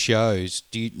less shows.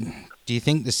 Do you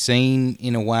think the scene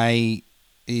in a way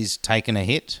is taking a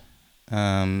hit?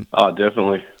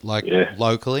 Definitely.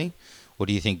 Locally? Or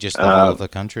do you think just the whole of the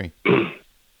country?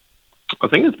 I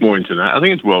think it's more international. I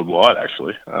think it's worldwide,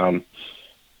 actually. I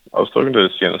was talking to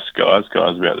the Skies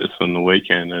guys about this on the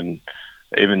weekend, and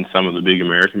even some of the big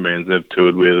American bands they've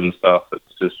toured with and stuff,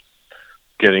 it's just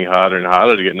getting harder and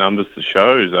harder to get numbers to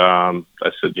shows.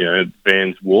 They said,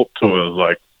 bands Warp Tour was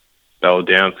like, they were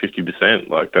down 50%.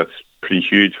 Like, that's pretty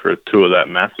huge for a tour that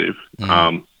massive.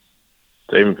 So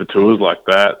even for tours like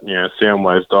that,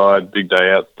 Soundwave's died, Big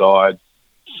Day Out's died.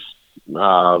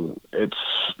 It's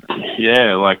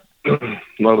like a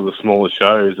lot of the smaller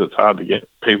shows, it's hard to get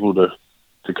people to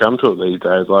come to it these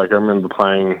days. Like, I remember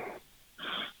playing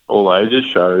all ages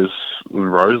shows with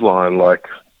Roseline, like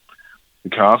the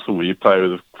Castle, where you play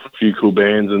with a few cool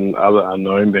bands and other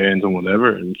unknown bands and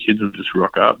whatever, and kids would just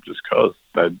rock up just because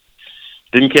they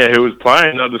didn't care who was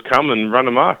playing. They'd just come and run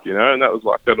amok, and that was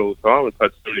like that all the time. We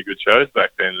played so many good shows back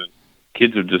then, and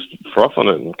kids would just froth on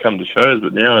it and come to shows,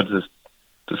 but now it just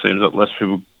seems like less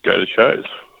people go to shows.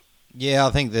 Yeah, I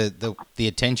think the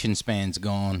attention span's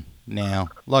gone now.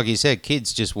 Like you said,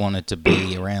 kids just wanted to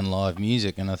be around live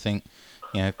music, and I think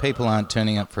people aren't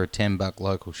turning up for a $10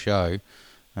 local show,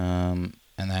 and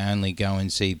they only go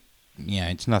and see.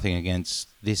 It's nothing against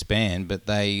this band, but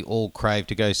they all crave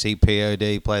to go see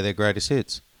POD play their greatest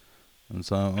hits, and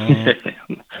so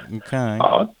okay.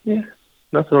 Oh yeah.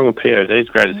 Nothing wrong with POD's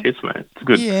greatest hits, mate. It's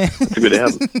good. Yeah. It's a good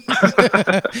album.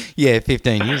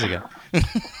 15 years ago.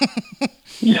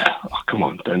 Yeah. Oh, come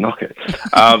on, don't knock it.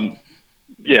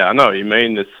 Yeah, I know what you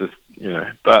mean. It's just,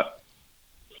 but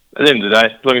at the end of the day,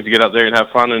 as long as you get up there and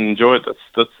have fun and enjoy it,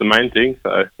 that's the main thing.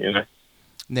 So,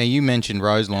 Now, you mentioned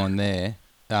Roseline there.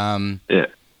 Yeah.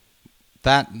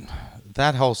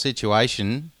 That whole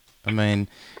situation, I mean,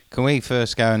 can we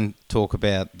first go and talk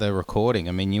about the recording?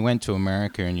 I mean, you went to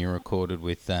America and you recorded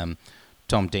with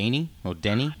Tom Denny, or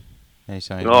Denny.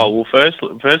 Oh, well,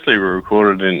 firstly, we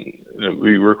recorded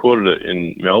it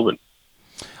in Melbourne.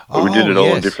 But we did it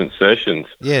all in different sessions.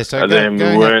 Yeah, so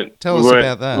tell us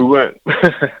about that.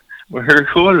 We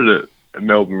recorded it at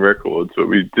Melbourne Records, but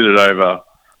we did it over,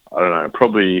 I don't know,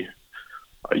 probably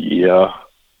a year.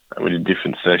 And we did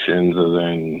different sessions, and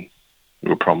then we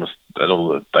were promised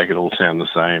that they could all sound the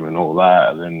same and all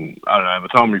that. And then, I don't know, by the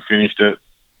time we finished it,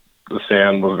 the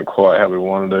sound wasn't quite how we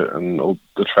wanted it, and all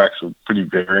the tracks were pretty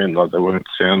variant. Like, they wasn't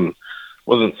sound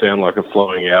like a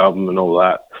flowing album and all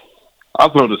that. I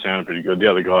thought it sounded pretty good. The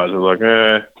other guys were like,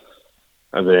 eh.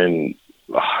 And then,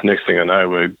 next thing I know,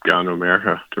 we're going to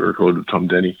America to record with Tom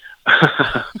Denny.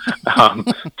 To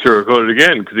record it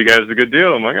again, because he gave us a good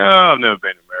deal. I'm like, I've never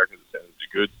been to America. It sounds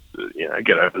pretty good.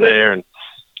 Get over there. And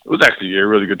it was actually a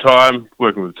really good time.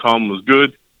 Working with Tom was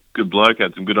good. Good bloke,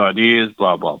 had some good ideas,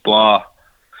 blah, blah, blah.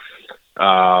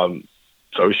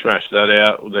 So we smashed that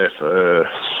out. We were there for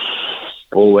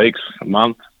 4 weeks, a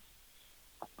month.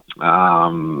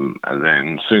 And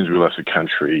then as soon as we left the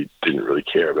country, didn't really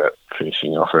care about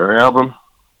finishing off our album.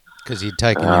 Because he'd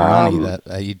taken your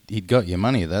money. He'd got your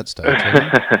money at that stage.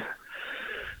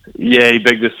 Yeah, he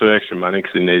begged us for extra money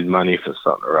because he needed money for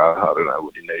something or other. I don't know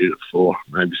what he needed it for.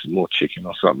 Maybe some more chicken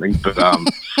or something. But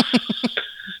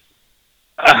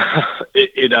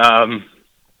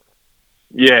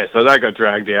yeah, so that got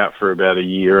dragged out for about a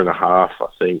year and a half, I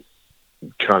think,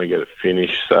 trying to get it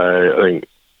finished. So I think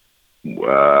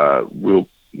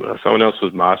someone else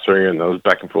was mastering it, and there was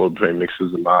back and forth between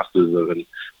mixers and masters. And then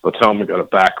by the time we got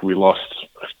it back, we lost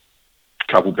a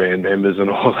couple band members and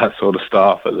all that sort of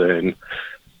stuff. And then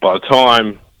by the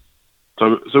time,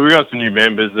 so we got some new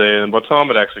members there, and by the time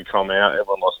it actually come out,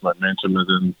 everyone lost momentum, and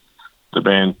then the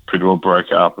band pretty well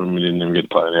broke up, and we didn't even get to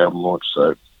play an album launch.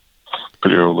 So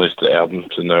pretty well released the album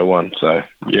to no one. So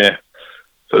yeah,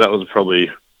 so that was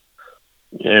probably.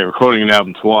 Yeah, recording an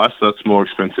album twice, that's more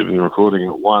expensive than recording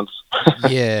it once.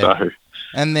 Yeah. So,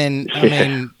 and then,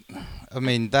 I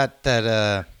mean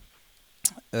that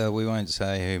we won't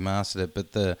say who mastered it,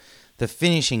 but the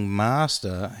finishing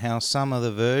master, how some of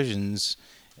the versions,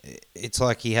 it's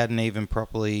like he hadn't even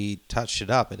properly touched it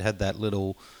up. It had that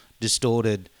little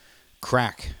distorted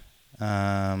crack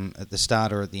at the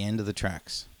start or at the end of the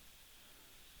tracks.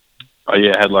 Oh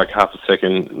yeah, had like half a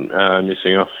second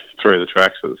missing off 3 of the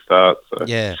tracks at the start. So.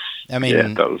 Yeah, I mean, yeah,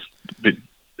 that was a bit.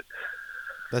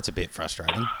 That's a bit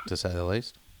frustrating, to say the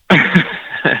least.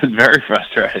 Very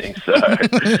frustrating. So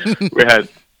we had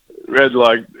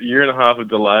like a year and a half of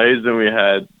delays, and we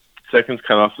had seconds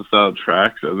cut off the start of the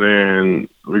tracks, and then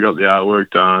we got the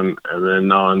artwork done, and then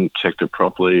no one checked it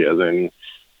properly, and then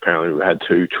apparently we had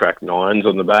 2 track 9s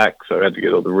on the back, so we had to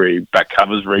get all the back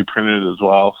covers reprinted as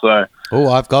well. So. Oh,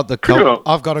 I've got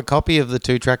I've got a copy of the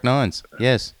 2 track 9s.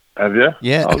 Yes. Have you?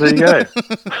 Yeah. Oh, there you go.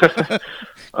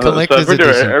 Collector's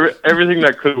edition. Everything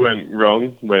that could went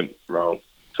wrong.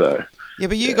 So. Yeah,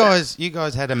 but you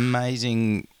guys had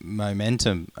amazing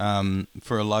momentum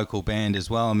for a local band as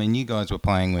well. I mean, you guys were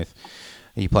playing with.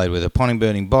 You played with Upon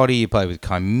Burning Body. You played with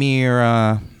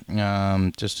Chimera.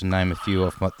 Just to name a few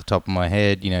off the top of my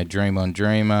head, Dream on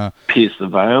Dreamer, Pierce the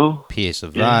Veil.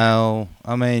 Yeah.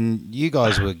 I mean, you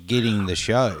guys were getting the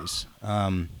shows.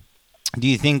 Do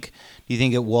you think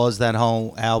it was that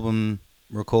whole album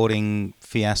recording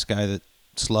fiasco that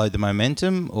slowed the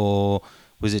momentum, or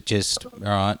was it just all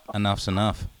right? Enough's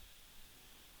enough.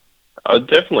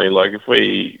 Definitely,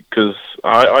 because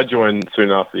I joined soon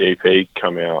after the EP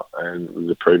come out and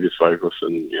the previous vocalist,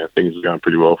 and things were going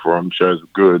pretty well for him. Shows were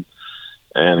good,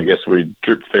 and I guess we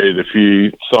drip fed a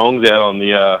few songs out on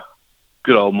the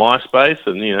good old MySpace,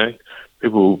 and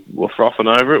people were frothing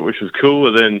over it, which was cool.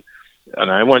 And then I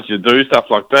know once you do stuff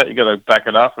like that, you got to back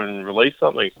it up and release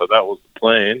something. So that was the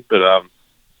plan. But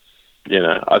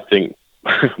I think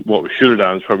what we should have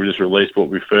done is probably just released what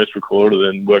we first recorded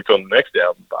and worked on the next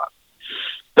album, but.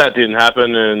 That didn't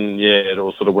happen, and it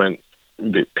all sort of went a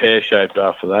bit pear-shaped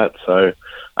after that. So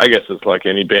I guess it's like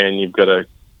any band, you've got to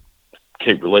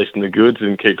keep releasing the goods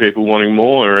and keep people wanting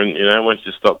more. And, once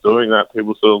you stop doing that,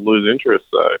 people sort of lose interest.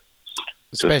 So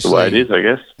it's just the way it is, I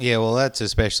guess. Yeah, well, that's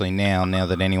especially now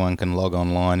that anyone can log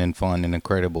online and find an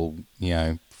incredible,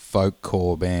 folk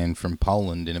core band from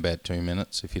Poland in about 2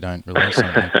 minutes if you don't release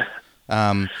something.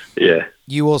 Yeah.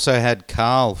 You also had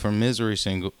Carl from Misery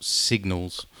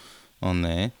Signals on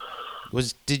there.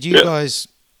 Did you guys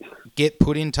get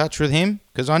put in touch with him?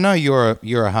 Because I know you're a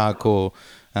hardcore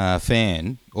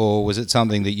fan, or was it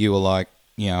something that you were like,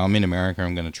 I'm in America,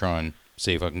 I'm going to try and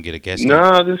see if I can get a guest?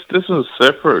 No, this was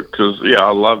separate because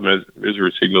I love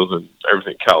Misery Signals and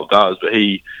everything Carl does, but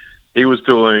he was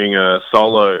doing a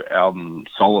solo album,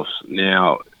 Solace.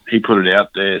 Now he put it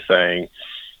out there saying,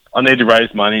 I need to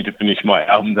raise money to finish my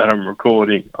album that I'm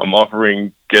recording. I'm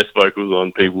offering guest vocals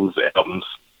on people's albums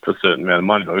for a certain amount of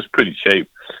money. But it was pretty cheap.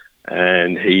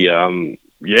 And he,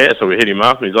 so we hit him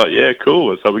up and he's like, yeah,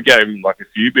 cool. And so we gave him like a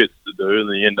few bits to do, and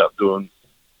then he ended up doing,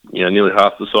 nearly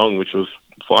half the song, which was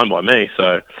fine by me.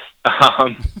 So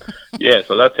Yeah,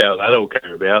 so that's how that all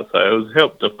came about. So it was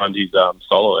helped to fund his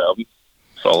solo album,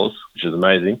 Solace, which is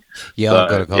amazing. Yeah, So, I've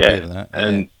got a copy of that. Yeah.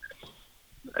 And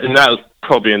that was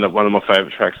probably ended up one of my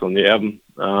favourite tracks on the album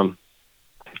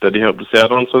that he helped us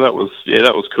out on. So that was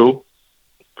cool.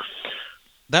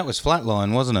 That was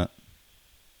Flatline, wasn't it?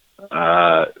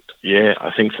 Yeah,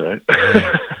 I think so.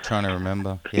 Yeah, I'm trying to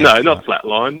remember. Yeah, no, not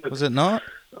Flatline. Was it not?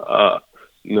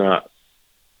 No.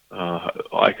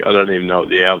 I don't even know what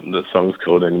the song's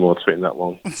called anymore. It's been that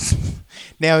long.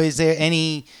 Now, is there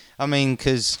any... I mean,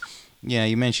 because,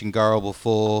 you mentioned Gorrel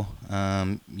before.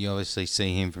 You obviously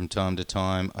see him from time to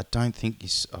time. I don't think you...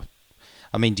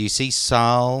 I mean, do you see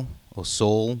Saul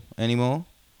anymore?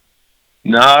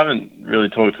 No, I haven't really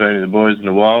talked to any of the boys in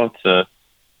a while. It's a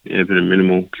bit of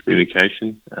minimal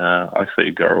communication. I see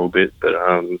Gorrel a bit, but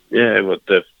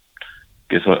they've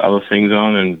got other things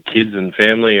on and kids and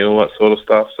family and all that sort of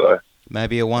stuff. So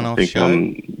maybe a one-off I think show.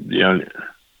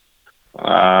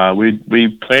 We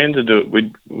planned to do it.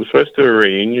 We were supposed to do a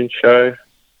reunion show,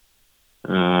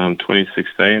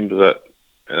 2016, but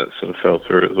that sort of fell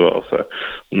through as well. So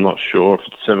I'm not sure if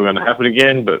it's ever going to happen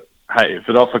again. But hey, if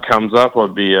an offer comes up, I'll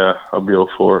be all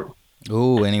for it.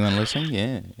 Oh, anyone listening?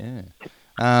 Yeah.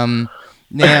 Now,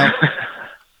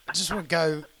 just want to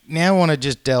go. Now I want to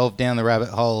just delve down the rabbit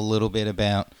hole a little bit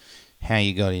about how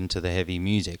you got into the heavy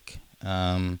music,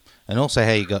 and also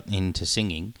how you got into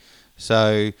singing.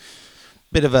 So,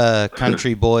 bit of a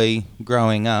country boy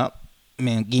growing up,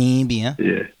 Mount Gambier.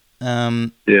 Yeah.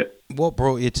 What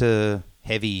brought you to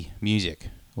heavy music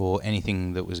or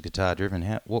anything that was guitar driven?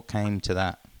 What came to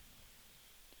that?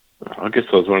 I guess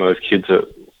I was one of those kids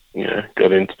that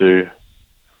got into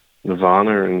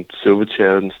Nirvana and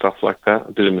Silverchair and stuff like that.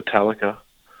 A bit of Metallica.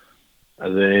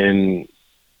 And then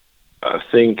I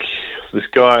think this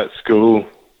guy at school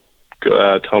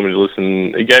told me to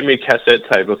listen. He gave me a cassette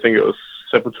tape. I think it was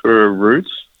Sepultura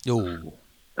Roots. Ooh.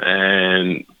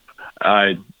 And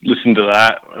I listened to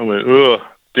that and went, oh,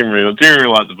 didn't really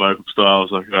like the vocal style. I was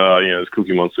like, it's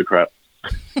Cookie Monster crap.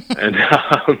 And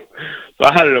so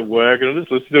I had it at work and I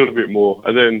just listened to it a bit more.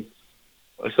 And then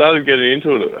I started getting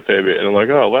into it a fair bit. And I'm like,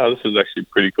 oh, wow, this is actually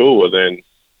pretty cool. And then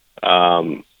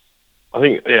I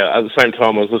think, at the same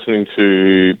time, I was listening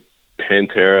to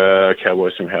Pantera,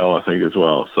 Cowboys from Hell, I think, as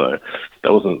well. So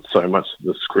that wasn't so much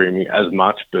the screaming as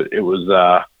much, but it was,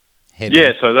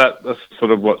 heavy. So that's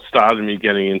sort of what started me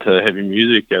getting into heavy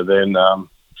music. And then,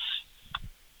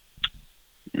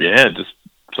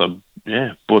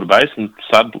 bought a bass and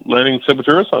started learning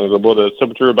Sepultura songs. I bought a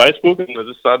Sepultura bass book and I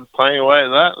just started playing away at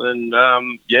that. And,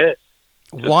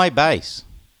 Why bass?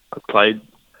 I played...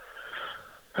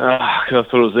 Because I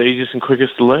thought it was the easiest and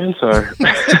quickest to learn, so...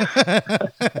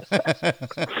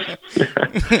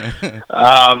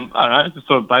 I don't know, just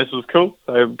thought bass was cool.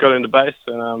 So I got into bass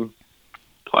and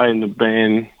played in a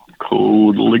band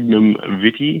called Lignum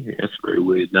Vitae. That's a very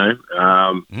weird name.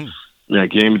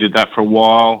 Again, we did that for a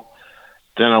while.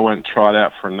 Then I went and tried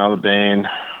out for another band.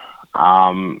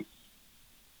 I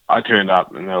turned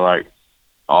up and they're like,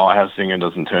 our singer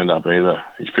doesn't turn up either.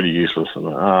 He's pretty useless. I'm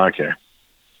like, oh, okay.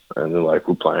 And they're like,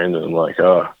 we're playing, and I'm like,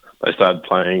 they started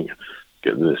playing,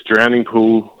 get this Drowning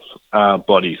Pool,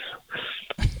 Bodies.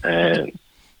 And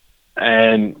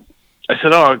I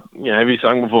said, have you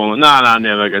sung before? I'm like, no,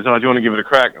 never. He goes, do you want to give it a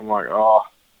crack? I'm like, I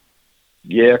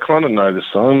kind of know the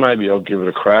song. Maybe I'll give it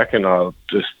a crack. And I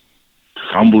just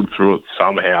stumbled through it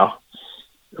somehow.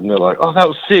 And they're like, that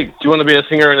was sick. Do you want to be a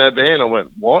singer in that band? I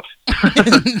went, what?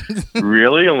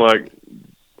 Really? I'm like,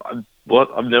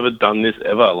 what? I've never done this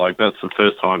ever. Like, that's the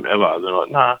first time ever. And they're like,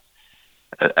 nah,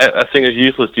 a singer's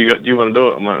useless. Do you want to do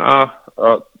it? I'm like,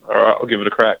 all right, I'll give it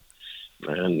a crack.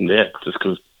 And just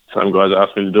because some guys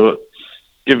asked me to do it,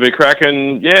 give it a crack.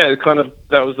 And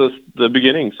that was the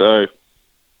beginning. So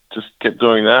just kept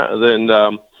doing that. And then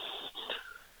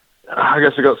I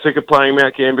guess I got sick of playing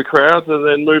Mount Gambier crowds and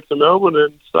then moved to Melbourne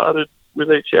and started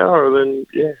with each hour. And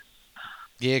then,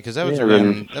 because that was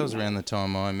around the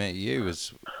time I met you. I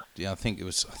think I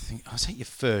was at your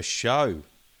first show.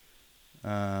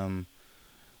 Was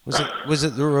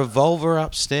it the Revolver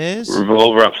upstairs?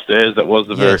 Revolver upstairs. That was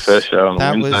the very first show on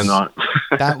Wednesday night.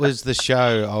 That was the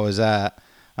show I was at.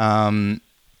 And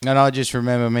I just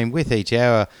remember, with each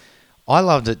hour, I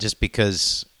loved it just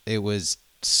because it was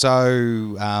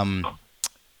so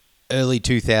early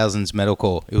 2000s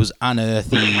metalcore. It was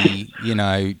unearthly,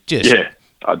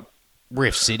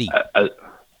 Riff City.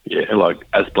 Like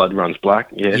As Blood Runs Black.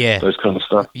 Yeah, those kind of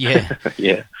stuff. Yeah.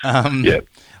 Yeah.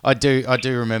 I do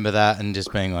remember that and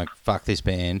just being like, fuck this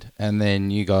band. And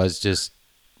then you guys just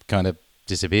kind of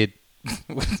disappeared.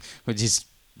 Which is,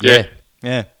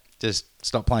 just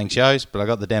stopped playing shows, but I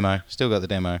got the demo. Still got the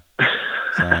demo.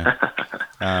 So,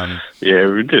 yeah,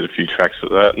 we did a few tracks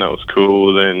with that, and that was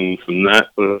cool. Then from that,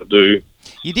 what did I do?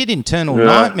 You did Internal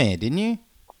Nightmare, didn't you?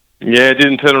 Yeah, I did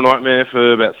Internal Nightmare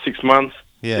for about 6 months.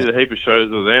 Yeah. Did a heap of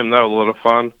shows with them. They were a lot of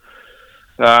fun.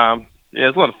 Yeah, it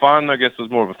was a lot of fun. I guess it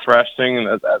was more of a thrash thing, and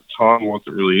at that time I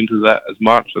wasn't really into that as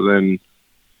much. And then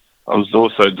I was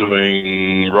also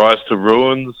doing Rise to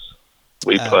Ruins.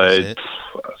 We played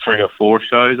 3 or 4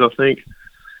 shows, I think.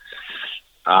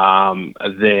 And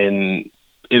then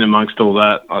in amongst all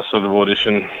that, I sort of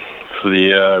auditioned for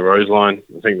the Roseline.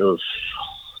 I think there was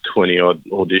 20-odd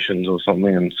auditions or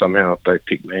something, and somehow they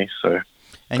picked me. So,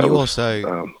 and you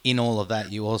also, in all of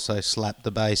that, you also slapped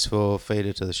the bass for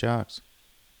Feeder to the Sharks.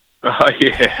 Oh,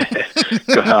 yeah.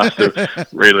 Got asked to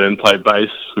relearn play bass.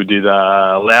 We did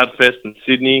Loudfest in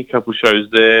Sydney, a couple shows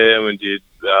there, and we did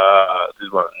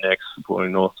one at Next,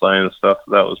 supporting North Lane and stuff.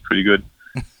 That was pretty good.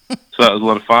 So that was a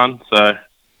lot of fun. So,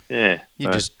 yeah.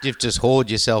 You've just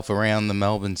hauled yourself around the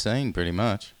Melbourne scene, pretty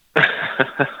much.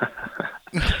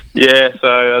 Yeah,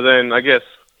 so then I guess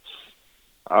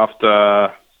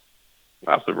after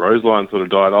Roseline sort of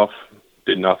died off,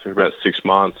 did nothing for about 6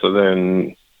 months, and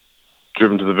then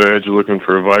driven to the Verge looking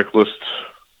for a vocalist,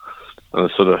 and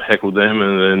I sort of heckled them,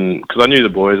 and then because I knew the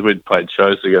boys, we'd played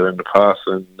shows together in the past,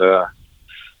 and so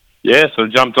I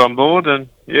jumped on board, and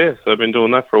so I've been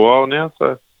doing that for a while now,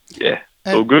 so it's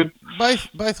all good.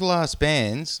 Both last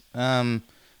bands,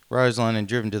 Roseline and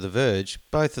Driven to the Verge,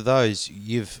 both of those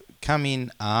you've come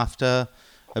in after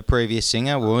a previous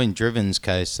singer. Well, in Driven's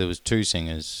case, there was 2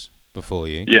 singers before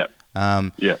you. Yeah.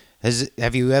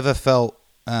 Have you ever felt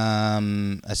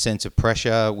a sense of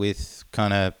pressure with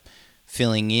kind of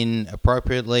filling in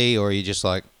appropriately, or are you just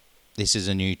like, this is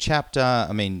a new chapter?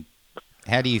 I mean,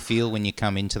 how do you feel when you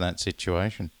come into that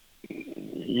situation?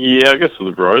 Yeah, I guess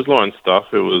with the Roseline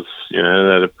stuff, it was, they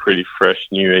had a pretty fresh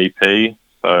new EP,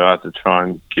 so I had to try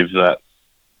and give it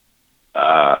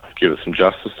some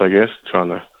justice, I guess, trying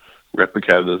to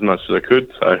replicate it as much as I could.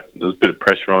 So there was a bit of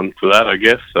pressure on for that, I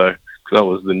guess, so because I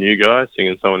was the new guy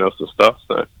singing someone else's stuff,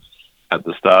 so at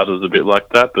the start it was a bit like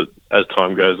that, but as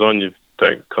time goes on, you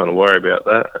don't kind of worry about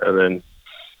that. And then,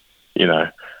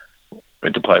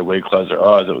 went to play We Close Our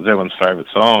Eyes. It was everyone's favourite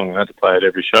song. I had to play it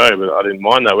every show, but I didn't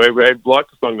mind that. We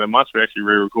liked the song that much, we actually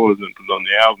re-recorded it and put it on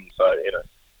the album. So,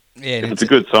 if it's a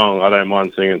good song, I don't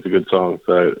mind singing it's a good song.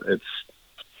 So it's,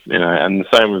 and the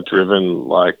same with Driven,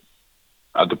 like,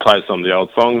 I had to play some of the old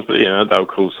songs, but, they were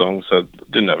cool songs, so I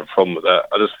didn't have a problem with that.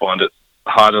 I just find it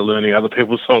harder learning other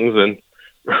people's songs than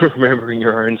remembering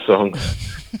your own songs.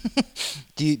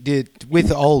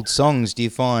 With old songs, do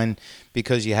you find,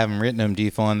 because you haven't written them, do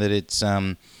you find that it's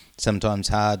sometimes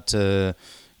hard to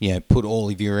put all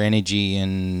of your energy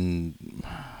and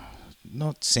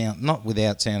not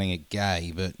without sounding it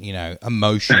gay, but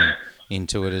emotion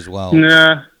into it as well?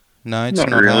 No, it's not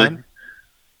really hard.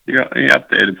 You're up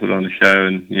there to put on a show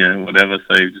and whatever,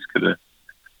 so you just gotta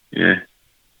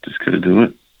do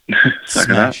it.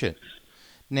 Smash it.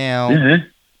 Now,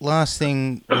 last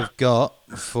thing we've got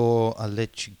before I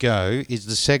let you go is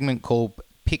the segment called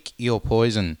Pick Your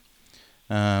Poison.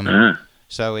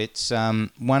 So it's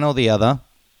one or the other,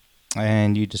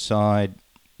 and you decide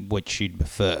which you'd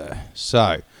prefer.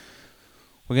 So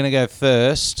we're going to go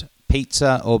first,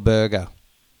 pizza or burger?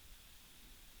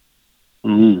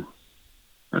 Ooh,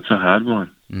 that's a hard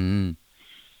one.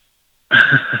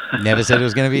 Never said it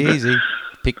was going to be easy.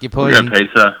 Pick your poison. We're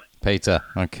pizza. Pizza,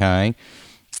 okay.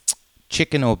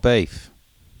 Chicken or beef?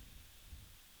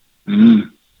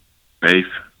 Beef.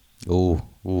 Ooh.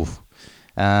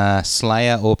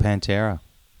 Slayer or Pantera?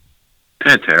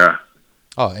 Pantera.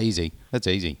 Oh, easy. That's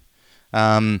easy.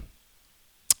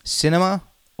 Cinema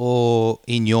or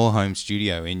in your home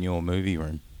studio, in your movie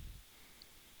room?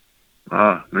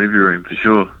 Movie room, for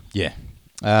sure. Yeah.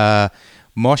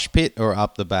 Mosh pit or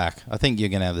up the back? I think you're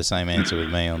going to have the same answer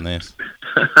with me on this.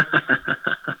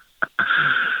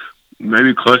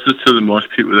 Maybe closest to the mosh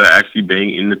pit without actually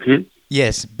being in the pit.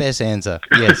 Yes, best answer.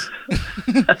 Yes.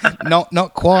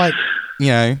 not quite,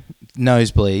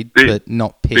 nosebleed, but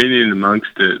not pit. Been in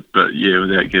amongst it, but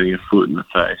without getting a foot in the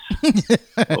face.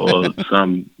 Or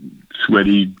some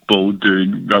sweaty bald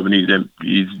dude rubbing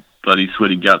his bloody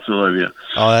sweaty guts all over you.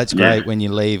 Oh, that's great when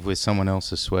you leave with someone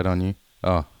else's sweat on you.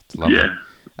 Oh, it's lovely. Yeah,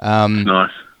 it's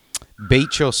nice.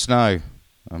 Beach or snow?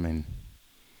 I mean...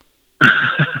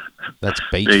 That's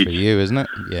beach for you, isn't it?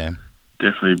 Yeah.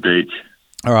 Definitely beach.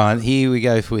 All right, here we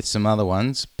go with some other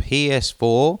ones.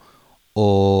 PS4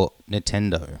 or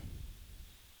Nintendo?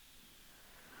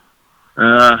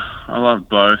 I love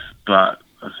both, but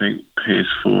I think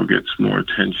PS4 gets more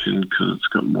attention because it's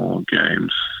got more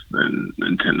games than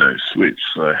Nintendo Switch.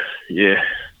 So, yeah.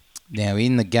 Now,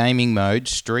 in the gaming mode,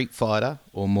 Street Fighter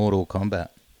or Mortal Kombat?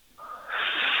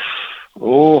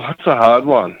 Oh, that's a hard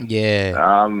one. Yeah.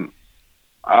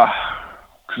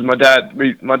 Because my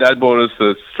dad bought us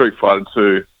the Street Fighter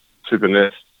 2 Super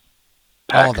NES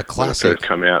pack. Oh, the classic. When it first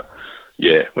came out.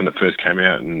 Yeah, when it first came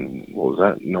out in, what was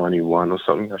that, 91 or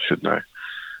something? I should know.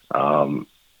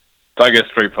 So I guess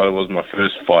Street Fighter was my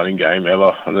first fighting game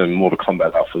ever, and then Mortal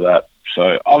Kombat after that.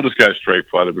 So I'll just go Street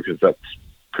Fighter because that's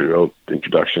pretty well the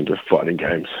introduction to fighting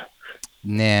games.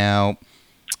 Now,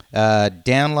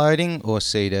 downloading or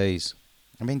CDs?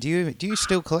 I mean, do you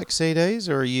still collect CDs,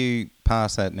 or are you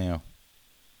past that now?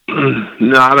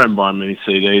 No, I don't buy many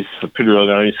CDs. Pretty well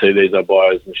the only CDs I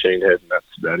buy is Machine Head, and that's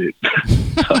about it.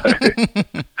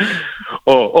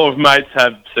 Or if mates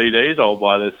have CDs, I'll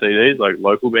buy their CDs, like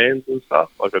local bands and stuff.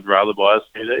 Like I'd rather buy a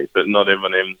CD, but not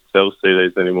everyone even sells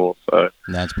CDs anymore. So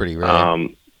that's pretty rare.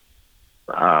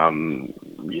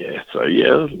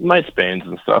 Mates bands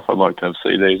and stuff. I'd like to have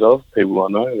CDs of people I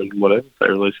know and whatever if they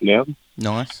release an album.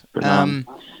 Nice. But, I'm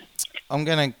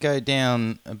going to go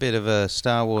down a bit of a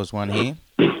Star Wars one here.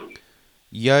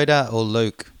 Yoda or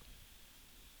Luke?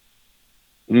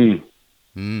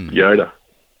 Yoda.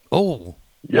 Oh,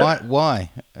 yeah. Why?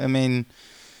 I mean,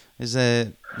 is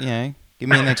there, give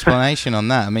me an explanation on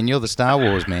that. I mean, you're the Star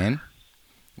Wars man.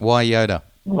 Why Yoda?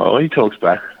 Well, he talks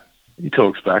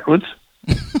backwards.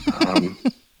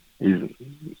 He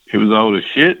was old as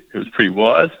shit. He was pretty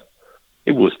wise.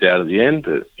 He wussed out at the end,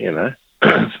 but,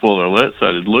 spoiler alert,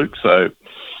 so did Luke, so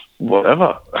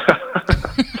whatever.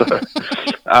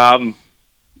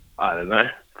 I don't know.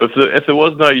 But if there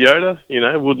was no Yoda,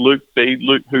 would Luke be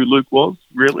who Luke was,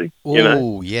 really?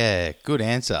 Oh, yeah. Good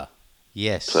answer.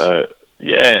 Yes. So,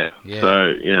 yeah.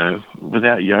 So,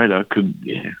 without Yoda,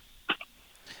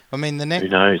 I mean, who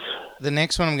knows? The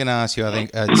next one I'm going to ask you, I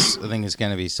think it's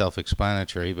going to be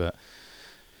self-explanatory, but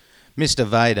Mr.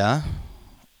 Vader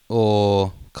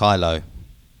or Kylo?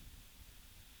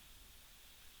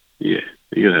 Yeah,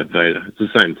 you got to have Vader. It's the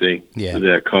same thing. Yeah.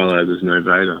 Without Kylo, there's no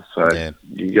Vader. So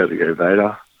you got to go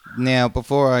Vader. Now,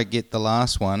 before I get the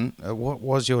last one, what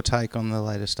was your take on the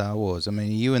latest Star Wars? I mean,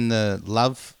 are you in the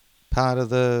love part of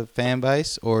the fan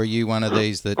base, or are you one of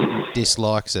these that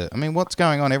dislikes it? I mean, what's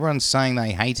going on? Everyone's saying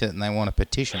they hate it and they want to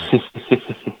petition it.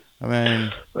 I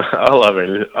mean, I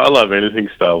love anything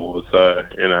Star Wars. So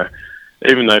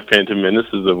even though Phantom Menace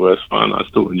is the worst one, I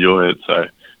still enjoy it. So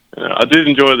I did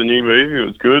enjoy the new movie. It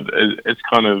was good. It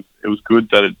was good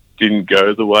that it didn't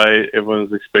go the way everyone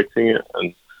was expecting it.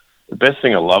 And the best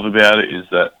thing I love about it is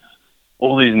that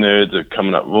all these nerds are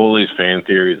coming up with all these fan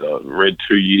theories. I've read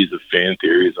 2 years of fan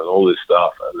theories and all this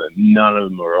stuff, and then none of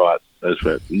them are right. I just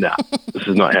went, nah, this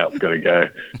is not how it's going to go.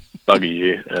 Bugger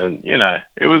you. And,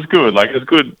 it was good. Like, it's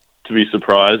good to be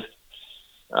surprised.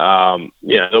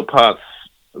 There were parts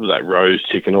like Rose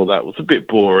Chicken, all that was a bit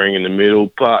boring in the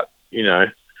middle, but,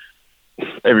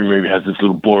 every movie has its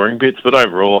little boring bits, but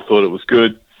overall I thought it was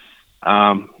good.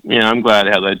 I'm glad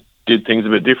how they did things a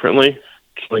bit differently.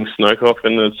 Killing Snoke off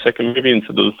in the second movie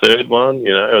instead of the third one,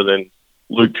 and then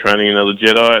Luke training another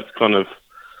Jedi.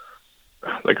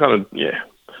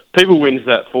 People whinge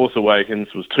that Force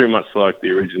Awakens was too much like the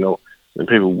original, and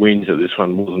people whinge that this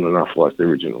one wasn't enough like the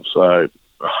original. So,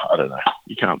 I don't know.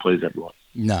 You can't please everyone.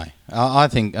 No. I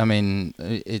think, I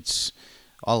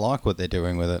like what they're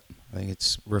doing with it. I think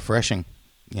it's refreshing,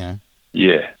 Yeah.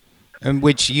 And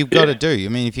which you've got to do. I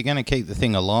mean, if you're going to keep the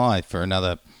thing alive for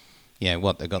another, they've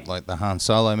got like the Han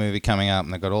Solo movie coming up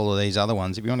and they've got all of these other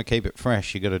ones. If you want to keep it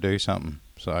fresh, you've got to do something.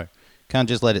 So, can't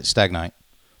just let it stagnate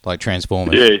like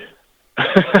Transformers. Yeah.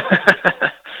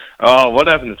 Oh, what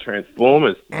happened to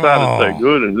Transformers? It started so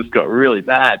good and just got really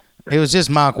bad. It was just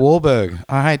Mark Wahlberg.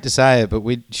 I hate to say it, but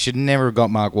we should never have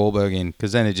got Mark Wahlberg in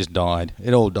because then it just died.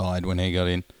 It all died when he got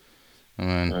in. I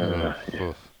mean,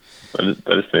 They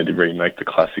just need to remake the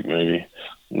classic movie.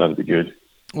 That'd be good.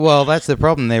 Well, that's the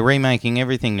problem. They're remaking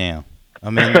everything now. I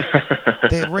mean,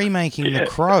 they're remaking The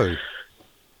Crow.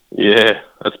 Yeah,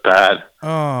 that's bad.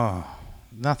 Oh,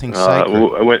 nothing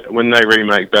sacred. When they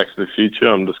remake Back to the Future,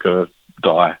 I'm just going to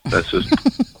die. That's just...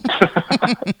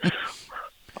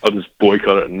 I'll just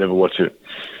boycott it and never watch it.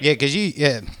 Yeah, because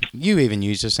you even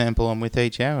used a sample on With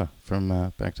Each Hour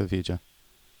from Back to the Future.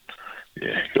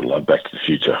 Yeah, I love Back to the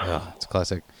Future. Oh, it's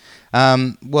classic.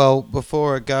 Well,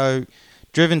 before I go,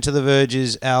 Driven to the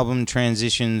Verge's album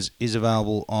Transitions is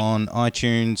available on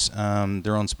iTunes.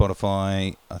 They're on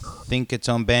Spotify. I think it's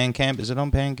on Bandcamp. Is it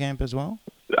on Bandcamp as well?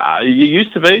 You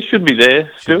used to be, should be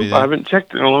there still. Be there. I haven't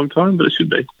checked in a long time, but it should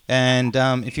be. And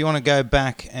if you want to go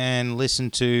back and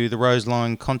listen to the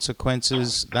Roseline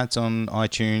Consequences, that's on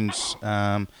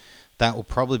iTunes. That will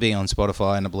probably be on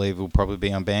Spotify, and I believe it will probably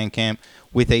be on Bandcamp.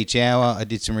 With each hour, I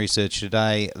did some research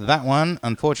today. That one,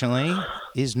 unfortunately,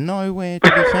 is nowhere to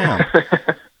be found.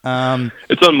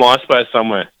 It's on MySpace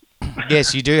somewhere.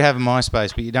 Yes, you do have a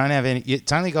MySpace, but you don't have any.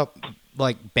 It's only got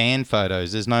like band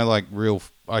photos. There's no like real.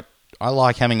 I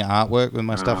like having artwork with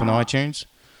my stuff on iTunes,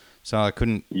 so I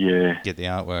couldn't get the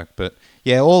artwork. But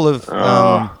yeah, all of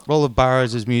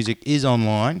Barrows' music is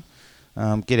online.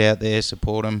 Get out there,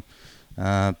 support them,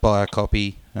 buy a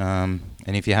copy, and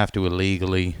if you have to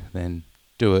illegally, then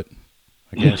do it,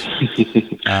 I guess.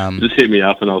 Just hit me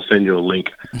up and I'll send you a link.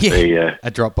 Yeah,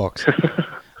 a Dropbox.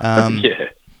 Yeah.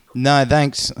 No,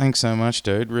 thanks so much,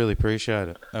 dude. Really appreciate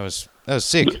it. That was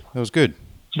sick. That was good.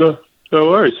 No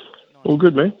worries. All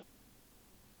good, man.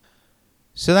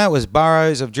 So that was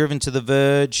Barrows of Driven to the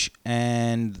Verge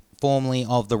and formerly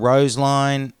of the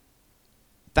Roseline.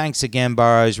 Thanks again,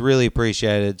 Barrows. Really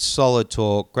appreciated. Solid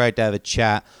talk. Great to have a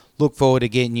chat. Look forward to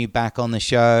getting you back on the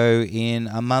show in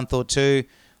a month or two.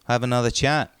 Have another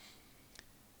chat.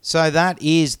 So that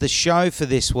is the show for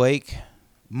this week.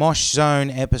 Mosh Zone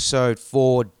Episode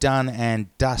 4 done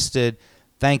and dusted.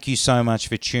 Thank you so much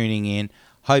for tuning in.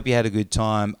 Hope you had a good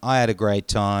time. I had a great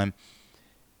time.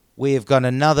 We have got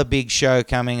another big show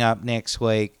coming up next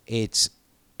week. It's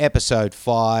Episode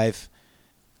 5.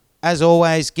 As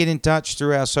always, get in touch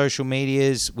through our social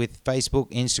medias with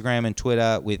Facebook, Instagram, and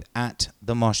Twitter with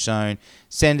 @TheMoshZone.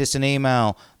 Send us an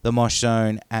email,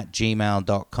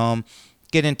 themoshzone@gmail.com.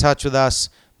 Get in touch with us.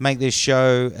 Make this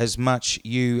show as much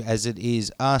you as it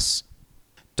is us.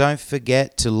 Don't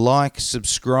forget to like,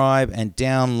 subscribe, and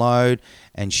download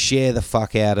and share the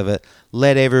fuck out of it.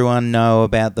 Let everyone know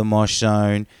about the Mosh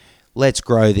Zone. Let's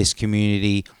grow this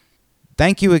community.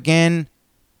 Thank you again.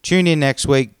 Tune in next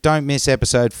week. Don't miss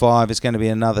Episode 5. It's going to be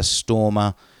another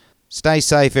stormer. Stay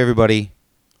safe, everybody.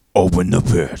 Open the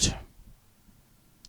pit.